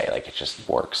that way. Like it just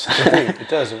works. It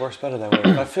does. It works better that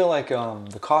way. I feel like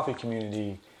the coffee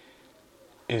community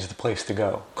is the place to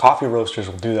go. Coffee roasters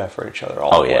will do that for each other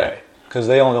all the way. Because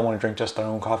they only don't want to drink just their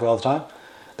own coffee all the time.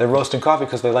 They're roasting coffee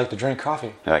because they like to drink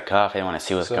coffee. They like coffee. They want to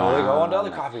see what's So going they on. go on to other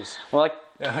coffees. Well, like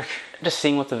just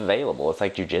seeing what's available. It's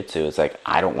like jujitsu. It's like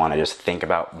I don't want to just think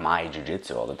about my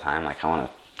jujitsu all the time. Like I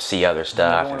want to see other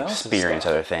stuff Everyone and else's experience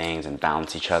stuff. other things and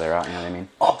balance each other out. You know what I mean?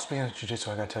 Oh, speaking of jiu-jitsu,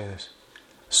 I gotta tell you this.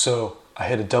 So I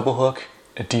hit a double hook,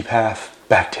 a deep half,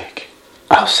 back take.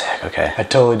 Oh, sick. Okay. I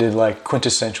totally did like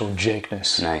quintessential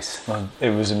Jakeness. Nice. It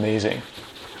was amazing.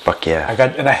 Fuck yeah.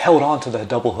 I held on to that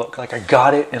double hook. Like I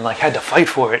got it and like had to fight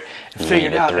for it and figure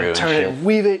it Weave it out through and and turn it shit. and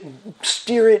weave it and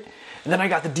steer it. And then I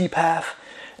got the deep half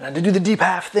and I had to do the deep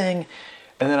half thing.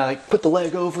 And then I like put the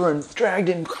leg over and dragged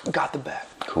it and got the back.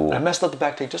 Cool. And I messed up the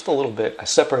back take just a little bit. I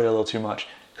separated a little too much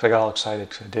because I got all excited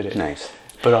because I did it. Nice.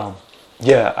 But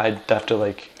yeah,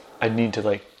 I need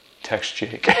to text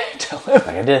Jake, tell him. Like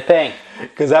I did a thing.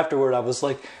 Because afterward I was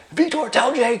like, Vitor,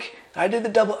 tell Jake I did the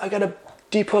double. I got a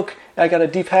deep hook. I got a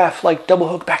deep half double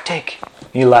hook back take.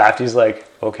 He laughed. He's like,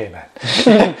 okay,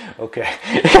 man.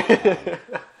 Okay.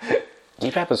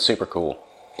 Deep half is super cool.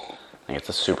 Like it's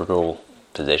a super cool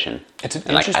position. It's an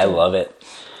and like I interesting- love it.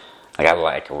 Like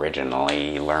I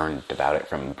originally learned about it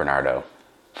from Bernardo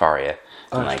Faria,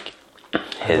 and like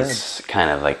his kind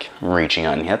of like reaching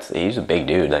on. He's a big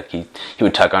dude. Like he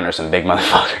would tuck under some big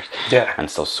motherfuckers, Yeah. and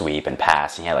still sweep and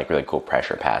pass. And he had like really cool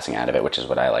pressure passing out of it, which is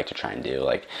what I like to try and do.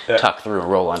 Like tuck through,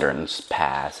 roll under, and just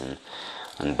pass.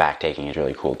 And back taking is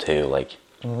really cool too. Like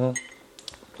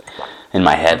in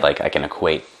my head, like I can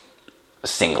equate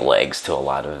single legs to a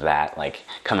lot of that, like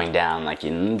coming down, like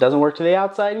it doesn't work to the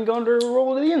outside and going to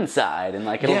roll to the inside, and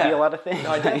like it'll be a lot of things.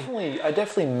 No, I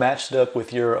definitely matched it up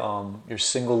with your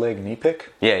single leg knee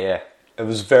pick. Yeah. It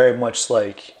was very much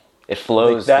like it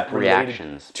flows that with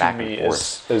reactions to back me and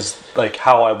forth. is like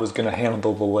how I was gonna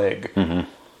handle the leg.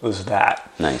 Was that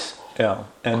Nice. Yeah,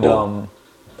 and Cool.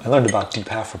 I learned about deep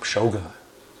half from Shogun.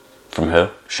 From who?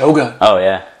 Shogun. Oh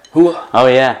yeah. Who? Oh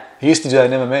yeah. He used to do that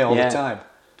in MMA all the time.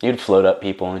 You'd float up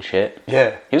people and shit.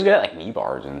 Yeah. He was good at like knee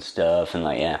bars and stuff, and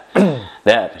like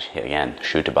that again.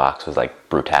 Shoot to box was like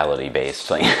brutality based.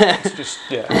 Like It's just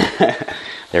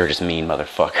they were just mean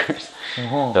motherfuckers.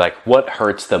 They're like, what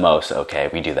hurts the most? Okay,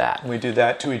 we do that. We do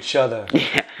that to each other.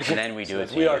 Yeah, and then we do it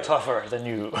to We you. are tougher than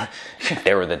you.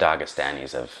 They were the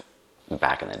Dagestanis of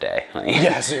back in the day. Like,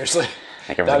 Yeah, seriously.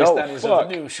 like everyone's like, Dagestan was fuck. a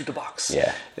new shoot to box.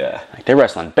 Yeah. Yeah. Like they're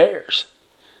wrestling bears.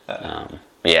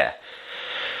 Yeah.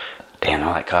 Damn,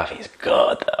 all that coffee is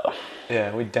good though.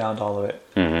 Yeah, we downed all of it.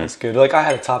 It's good. Like I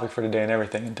had a topic for today and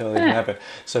everything until it didn't happen.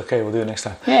 It's okay. We'll do it next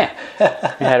time. Yeah.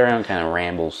 We had our own kind of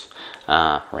rambles.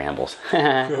 Ramble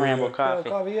coffee.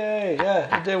 Coffee, yay!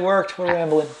 Yeah, it worked. We're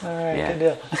rambling. All right, Yeah. good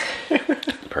deal.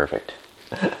 Perfect.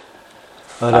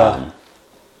 But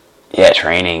Yeah,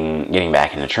 training, getting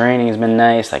back into training has been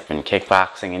nice. Like, been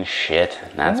kickboxing and shit.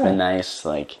 And that's been nice.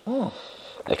 Like,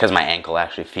 because my ankle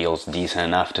actually feels decent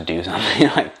enough to do something,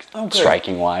 like, good.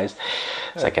 striking wise.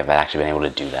 It's like I've actually been able to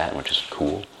do that, which is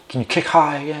cool. can you kick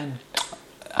high again?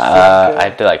 I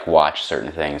have to, like, watch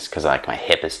certain things because, like, my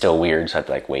hip is still weird, so I have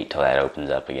to, like, wait till that opens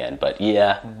up again. But,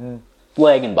 yeah,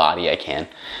 leg and body I can.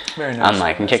 Very nice. I'm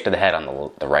like, I can kick to the head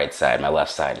on the right side. My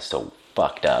left side is still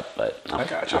fucked up, but I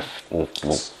gotcha. we'll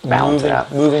balance it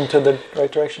out. Moving to the right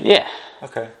direction? Yeah,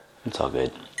 Okay. it's all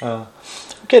good. I'm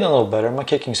getting a little better. My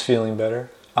kicking's feeling better.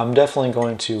 I'm definitely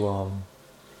going to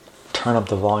turn up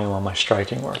the volume on my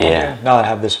striking work. Yeah. Now that I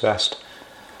have this vest.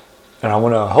 And I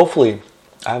want to, hopefully,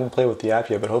 I haven't played with the app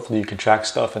yet, but hopefully you can track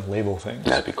stuff and label things.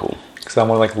 That'd be cool. Because I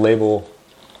want to like label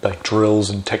like drills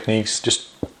and techniques,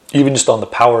 even just on the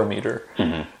power meter.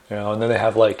 You know, and then they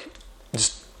have like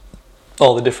just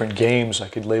all the different games. I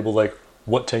could label like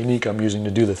what technique I'm using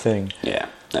to do the thing. Yeah,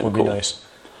 that'd Would be be cool. nice.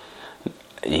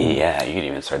 Yeah, you could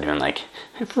even start doing like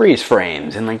freeze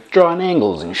frames and like drawing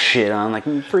angles and shit on like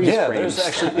freeze Yeah, frames. there's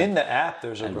actually in the app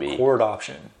there's a That'd be record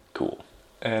option. cool.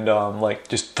 And like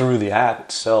just through the app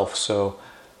itself. So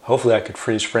hopefully I could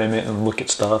freeze frame it and look at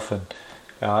stuff. And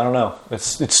I don't know.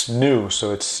 It's new,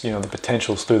 so it's, you know, the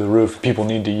potential's through the roof. People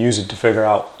need to use it to figure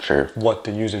out Sure. what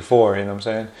to use it for. You know what I'm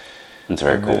saying? It's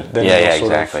very And cool. then Yeah, it'll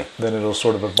sort of- exactly. then it'll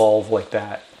sort of evolve like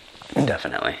that.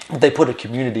 Definitely. They put a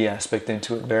community aspect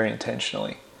into it very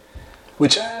intentionally,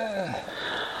 which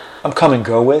I'm come and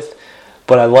go with.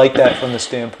 But I like that from the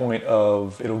standpoint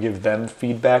of it'll give them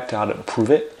feedback to how to improve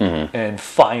it and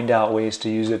find out ways to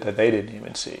use it that they didn't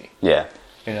even see. Yeah.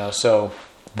 You know, so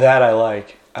that I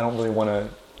like. I don't really want to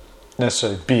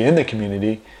necessarily be in the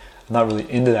community. I'm not really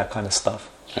into that kind of stuff.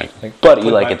 Like, But you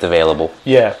put like my- it's available.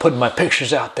 Yeah, putting my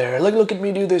pictures out there. Look at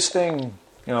me do this thing.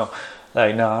 You know,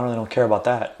 like, no, I really don't care about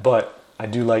that. But I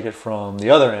do like it from the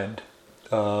other end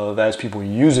of as people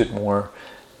use it more,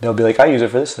 they'll be like, I use it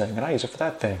for this thing, and I use it for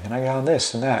that thing, and I got on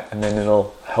this and that, and then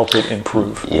it'll help it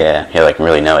improve. Yeah, you have like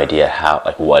really no idea how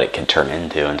like what it can turn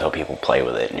into until people play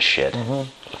with it and shit.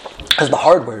 Because the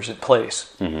hardware's in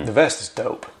place. The vest is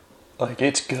dope. Like,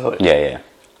 it's good. Yeah.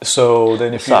 So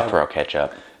then if Software will catch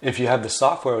up. if you have the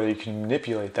software, you can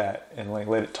manipulate that and like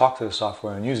let it talk to the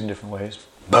software and use it in different ways.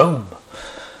 Boom.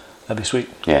 That'd be sweet.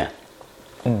 Yeah.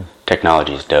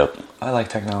 Technology is dope. I like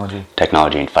technology.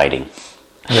 Technology and fighting.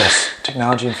 Yes,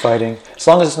 technology and fighting. As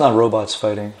long as it's not robots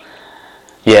fighting.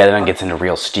 Yeah, then it gets into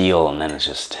real steel, and then it's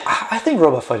just I think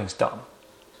robot fighting's dumb.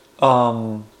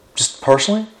 Just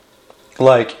personally,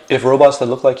 like if robots that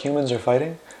look like humans are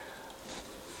fighting,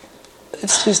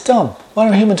 it's just dumb. Why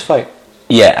don't humans fight?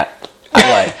 yeah.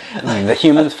 I like the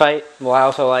humans fight. Well, I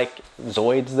also like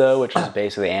Zoids though, which is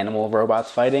basically animal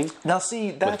robots fighting. Now,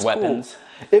 see, that's weapons.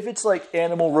 cool. If it's like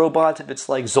animal robots, if it's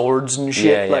like Zords and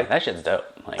shit, Yeah, like that shit's dope.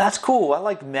 Like, that's cool. I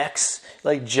like mechs,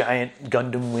 like giant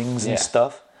Gundam wings Yeah. and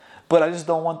stuff. But I just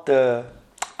don't want the.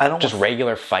 I don't just want,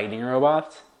 regular fighting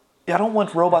robots. I don't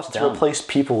want robots to dumb. replace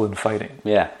people in fighting.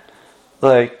 Yeah.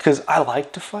 Like, because I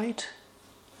like to fight,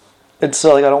 And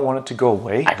so, like, I don't want it to go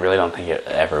away. I really don't think it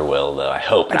ever will, though. I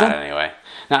hope not, anyway.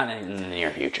 Not in the near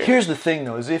future. Here's the thing,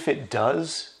 though, is if it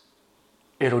does,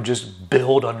 it'll just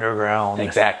build underground.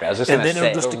 Exactly. I was just going to say. And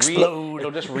then it'll just explode.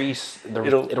 It'll just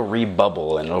it'll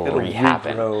re-bubble and it'll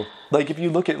re-happen. Regrow. Like, if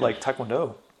you look at, like,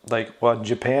 Taekwondo, like, well,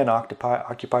 Japan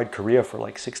occupied Korea for,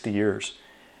 like, 60 years.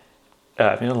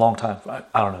 I mean, a long time.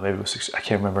 I don't know, maybe it was 60. I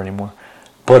can't remember anymore.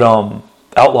 But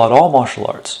outlawed all martial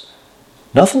arts.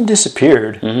 Nothing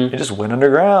disappeared. It just went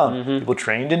underground. People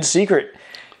trained in secret.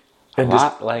 And a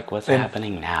lot like what's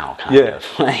happening now, kind of,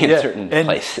 like in certain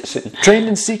places. Trained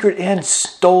in secret and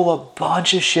stole a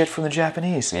bunch of shit from the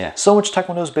Japanese. Yeah. So much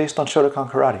Taekwondo is based on Shotokan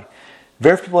karate.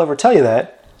 Very few people ever tell you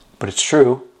that, but it's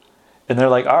true. And they're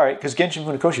like, all right, because Genshin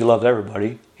Funakoshi loved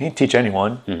everybody. He didn't teach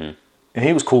anyone. And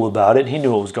he was cool about it. He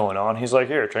knew what was going on. He's like,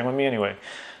 here, train with me anyway.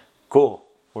 Cool.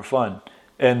 We're fun.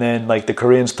 And then, like, the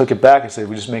Koreans took it back and said,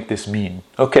 we just make this mean.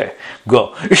 Okay,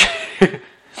 go.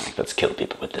 Let's kill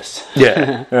people with this.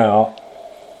 Yeah. You know.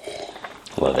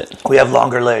 Love it. We have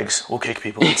longer legs. We'll kick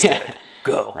people instead.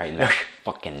 Go. Right in the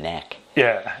fucking neck.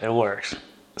 Yeah, it works.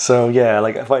 So, yeah,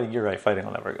 like, fighting, you're right, fighting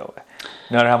will never go away.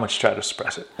 No matter how much you try to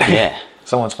suppress it. Yeah.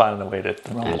 Someone's finding a way to...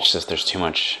 And it's just, there's too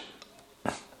much...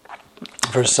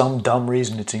 For some dumb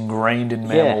reason, it's ingrained in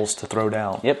mammals to throw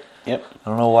down. Yep. I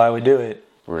don't know why we do it.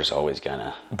 We're just always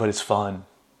gonna. But it's fun.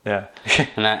 Yeah.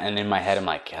 and in my head, I'm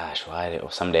like, gosh,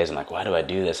 some days I'm like, why do I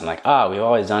do this? I'm like, we've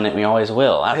always done it. We always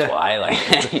will. That's why. Like,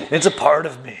 it's a part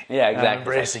of me. Yeah, exactly. I'm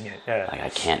embracing it. Yeah. Like, I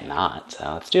can't not.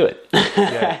 So let's do it.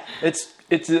 Yeah.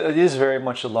 It is very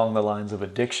much along the lines of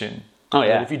addiction. Oh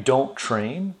yeah. If you don't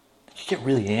train, you get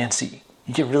really antsy.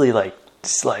 You get really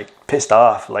just pissed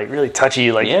off, like really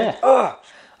touchy. Like, I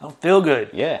don't feel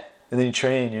good. Yeah. And then you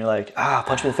train, and you're like,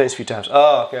 punch me in the face a few times.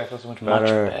 Oh, okay, I feel so much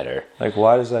better. Much better. Like,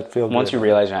 why does that feel good? Once you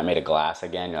realize you're not made of glass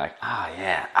again, you're like,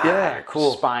 your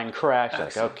cool. Spine cracks. You're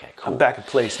like, okay, cool. I'm back in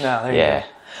place now. There you go.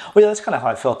 Well, yeah, that's kind of how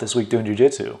I felt this week doing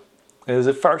jiu-jitsu. It was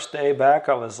the first day back,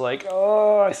 I was like,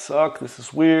 I suck. This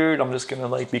is weird. I'm just going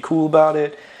to, be cool about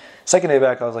it. Second day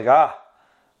back, I was like, I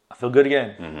feel good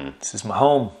again. This is my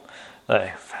home.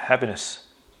 Happiness.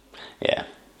 Yeah.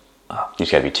 You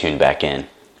just got to be tuned back in.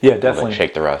 Yeah, definitely.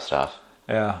 Shake the rust off.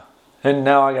 Yeah. And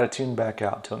now I got to tune back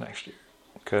out till next year.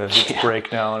 Because it's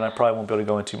break now, and I probably won't be able to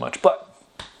go in too much. But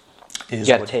you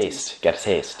got a taste.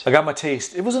 I got my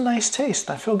taste. It was a nice taste.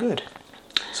 I feel good.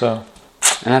 So.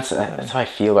 And that's how I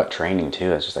feel about training,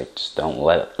 too. It's just don't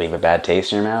leave a bad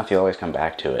taste in your mouth. You always come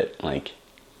back to it. Like,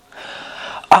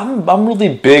 I'm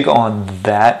really big on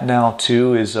that now,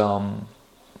 too, is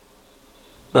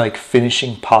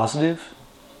finishing positive.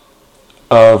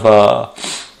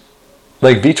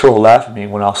 Vitor will laugh at me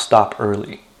when I'll stop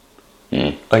early.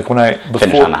 Like when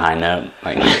finish on a high note.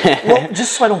 Well,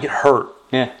 just so I don't get hurt.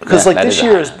 Yeah. Because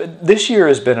this year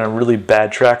has been a really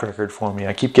bad track record for me.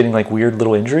 I keep getting weird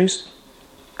little injuries.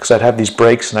 Because I'd have these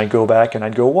breaks and I'd go back and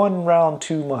I'd go one round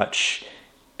too much,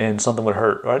 and something would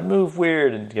hurt, or I'd move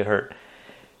weird and get hurt.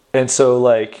 And so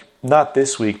not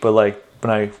this week, but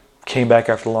when I came back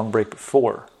after the long break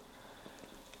before.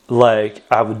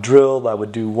 I would drill, I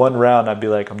would do one round, I'd be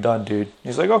like, I'm done, dude.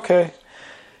 He's like, okay.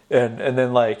 And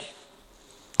then one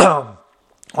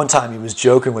time he was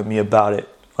joking with me about it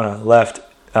when I left.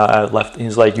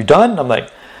 He's like, you done? I'm like,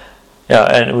 yeah,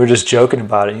 and we're just joking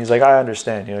about it. He's like, I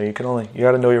understand, you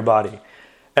got to know your body.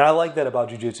 And I like that about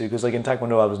jiu-jitsu, because in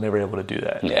Taekwondo I was never able to do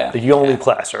that. Yeah. You don't leave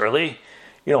class early.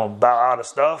 You don't bow out of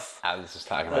stuff. I was just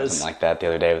talking about something like that the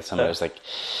other day with somebody. It was like,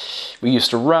 we used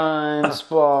to run,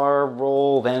 spar,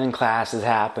 roll, then in classes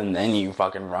happen, then you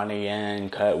fucking run again,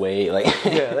 cut weight.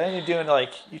 Yeah, then you're doing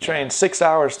you train 6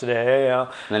 hours today, And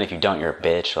then if you don't, you're a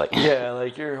bitch. Yeah,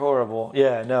 you're horrible.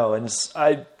 Yeah, no, and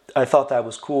I thought that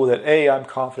was cool that I'm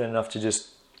confident enough to just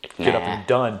get up and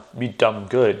be done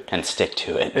good. And stick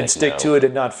to it. And stick to it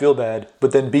and not feel bad.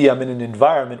 But then B, I'm in an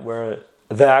environment where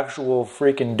the actual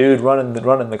freaking dude running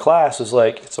the class is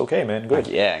like, it's okay, man, good.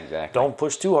 Yeah, exactly. Don't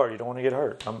push too hard. You don't want to get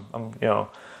hurt.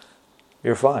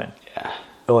 You're fine. Yeah.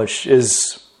 Which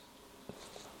is,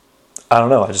 I don't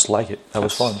know. I just like it. That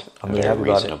was fun. I'm really happy about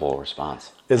it. Reasonable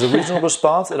response. It's a reasonable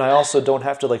response, and I also don't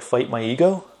have to fight my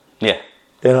ego. Yeah.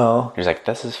 You're like,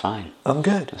 this is fine. I'm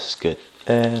good. This is good.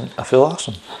 And I feel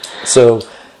awesome. So,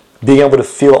 being able to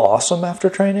feel awesome after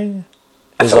training.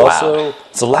 It's allowed.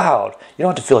 You don't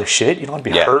have to feel like shit. You don't have to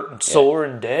be hurt and sore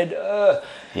and dead.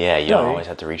 You don't always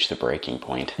have to reach the breaking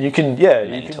point. You can,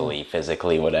 mentally,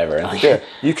 physically, whatever.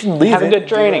 You can leave have a good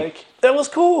training. That was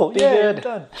cool. Good.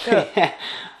 Done. Yeah.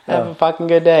 Have a fucking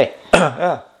good day.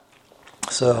 Yeah.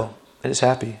 So, I just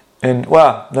happy. And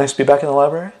wow, nice to be back in the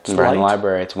library. It's We're in the light.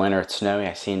 library. It's winter. It's snowy.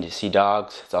 I see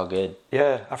dogs. It's all good.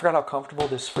 Yeah, I forgot how comfortable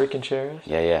this freaking chair is.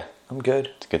 Yeah. I'm good.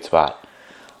 It's a good spot.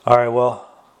 All right, well,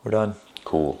 we're done.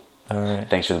 Cool. All right.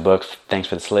 Thanks for the book. Thanks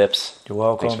for the slips. You're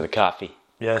welcome. Thanks for the coffee.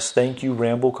 Yes, thank you,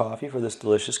 Ramble Coffee, for this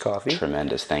delicious coffee.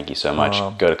 Tremendous. Thank you so much.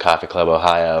 Go to Coffee Club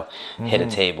Ohio, hit Mm-hmm.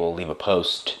 a table, leave a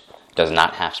post. Does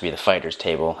not have to be the fighter's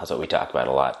table. That's what we talk about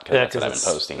a lot because that's what I've been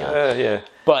posting on. Yeah.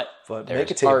 But But there's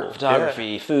make a table. art,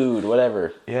 photography, food,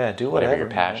 whatever. Yeah, do Whatever whatever. your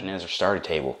passion is, or start a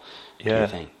table. Do Yeah. your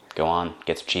thing. Go on,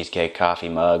 get some cheesecake, coffee,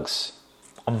 mugs,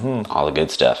 all the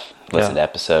good stuff. Listen to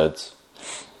episodes.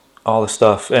 All the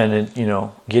stuff. And,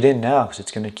 get in now because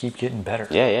it's going to keep getting better.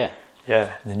 Yeah.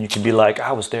 Yeah. And then you can be like,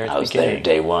 I was there at the I was there beginning.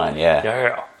 day one, yeah.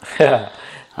 Yeah. Yeah.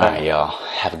 All right, y'all.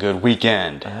 Have a good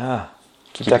weekend. Yeah.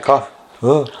 Keep that coffee.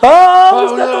 Oh, let's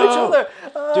no. each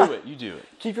other. Do it. You do it.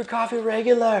 Keep your coffee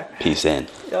regular. Peace in.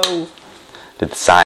 Yo. Did the sign.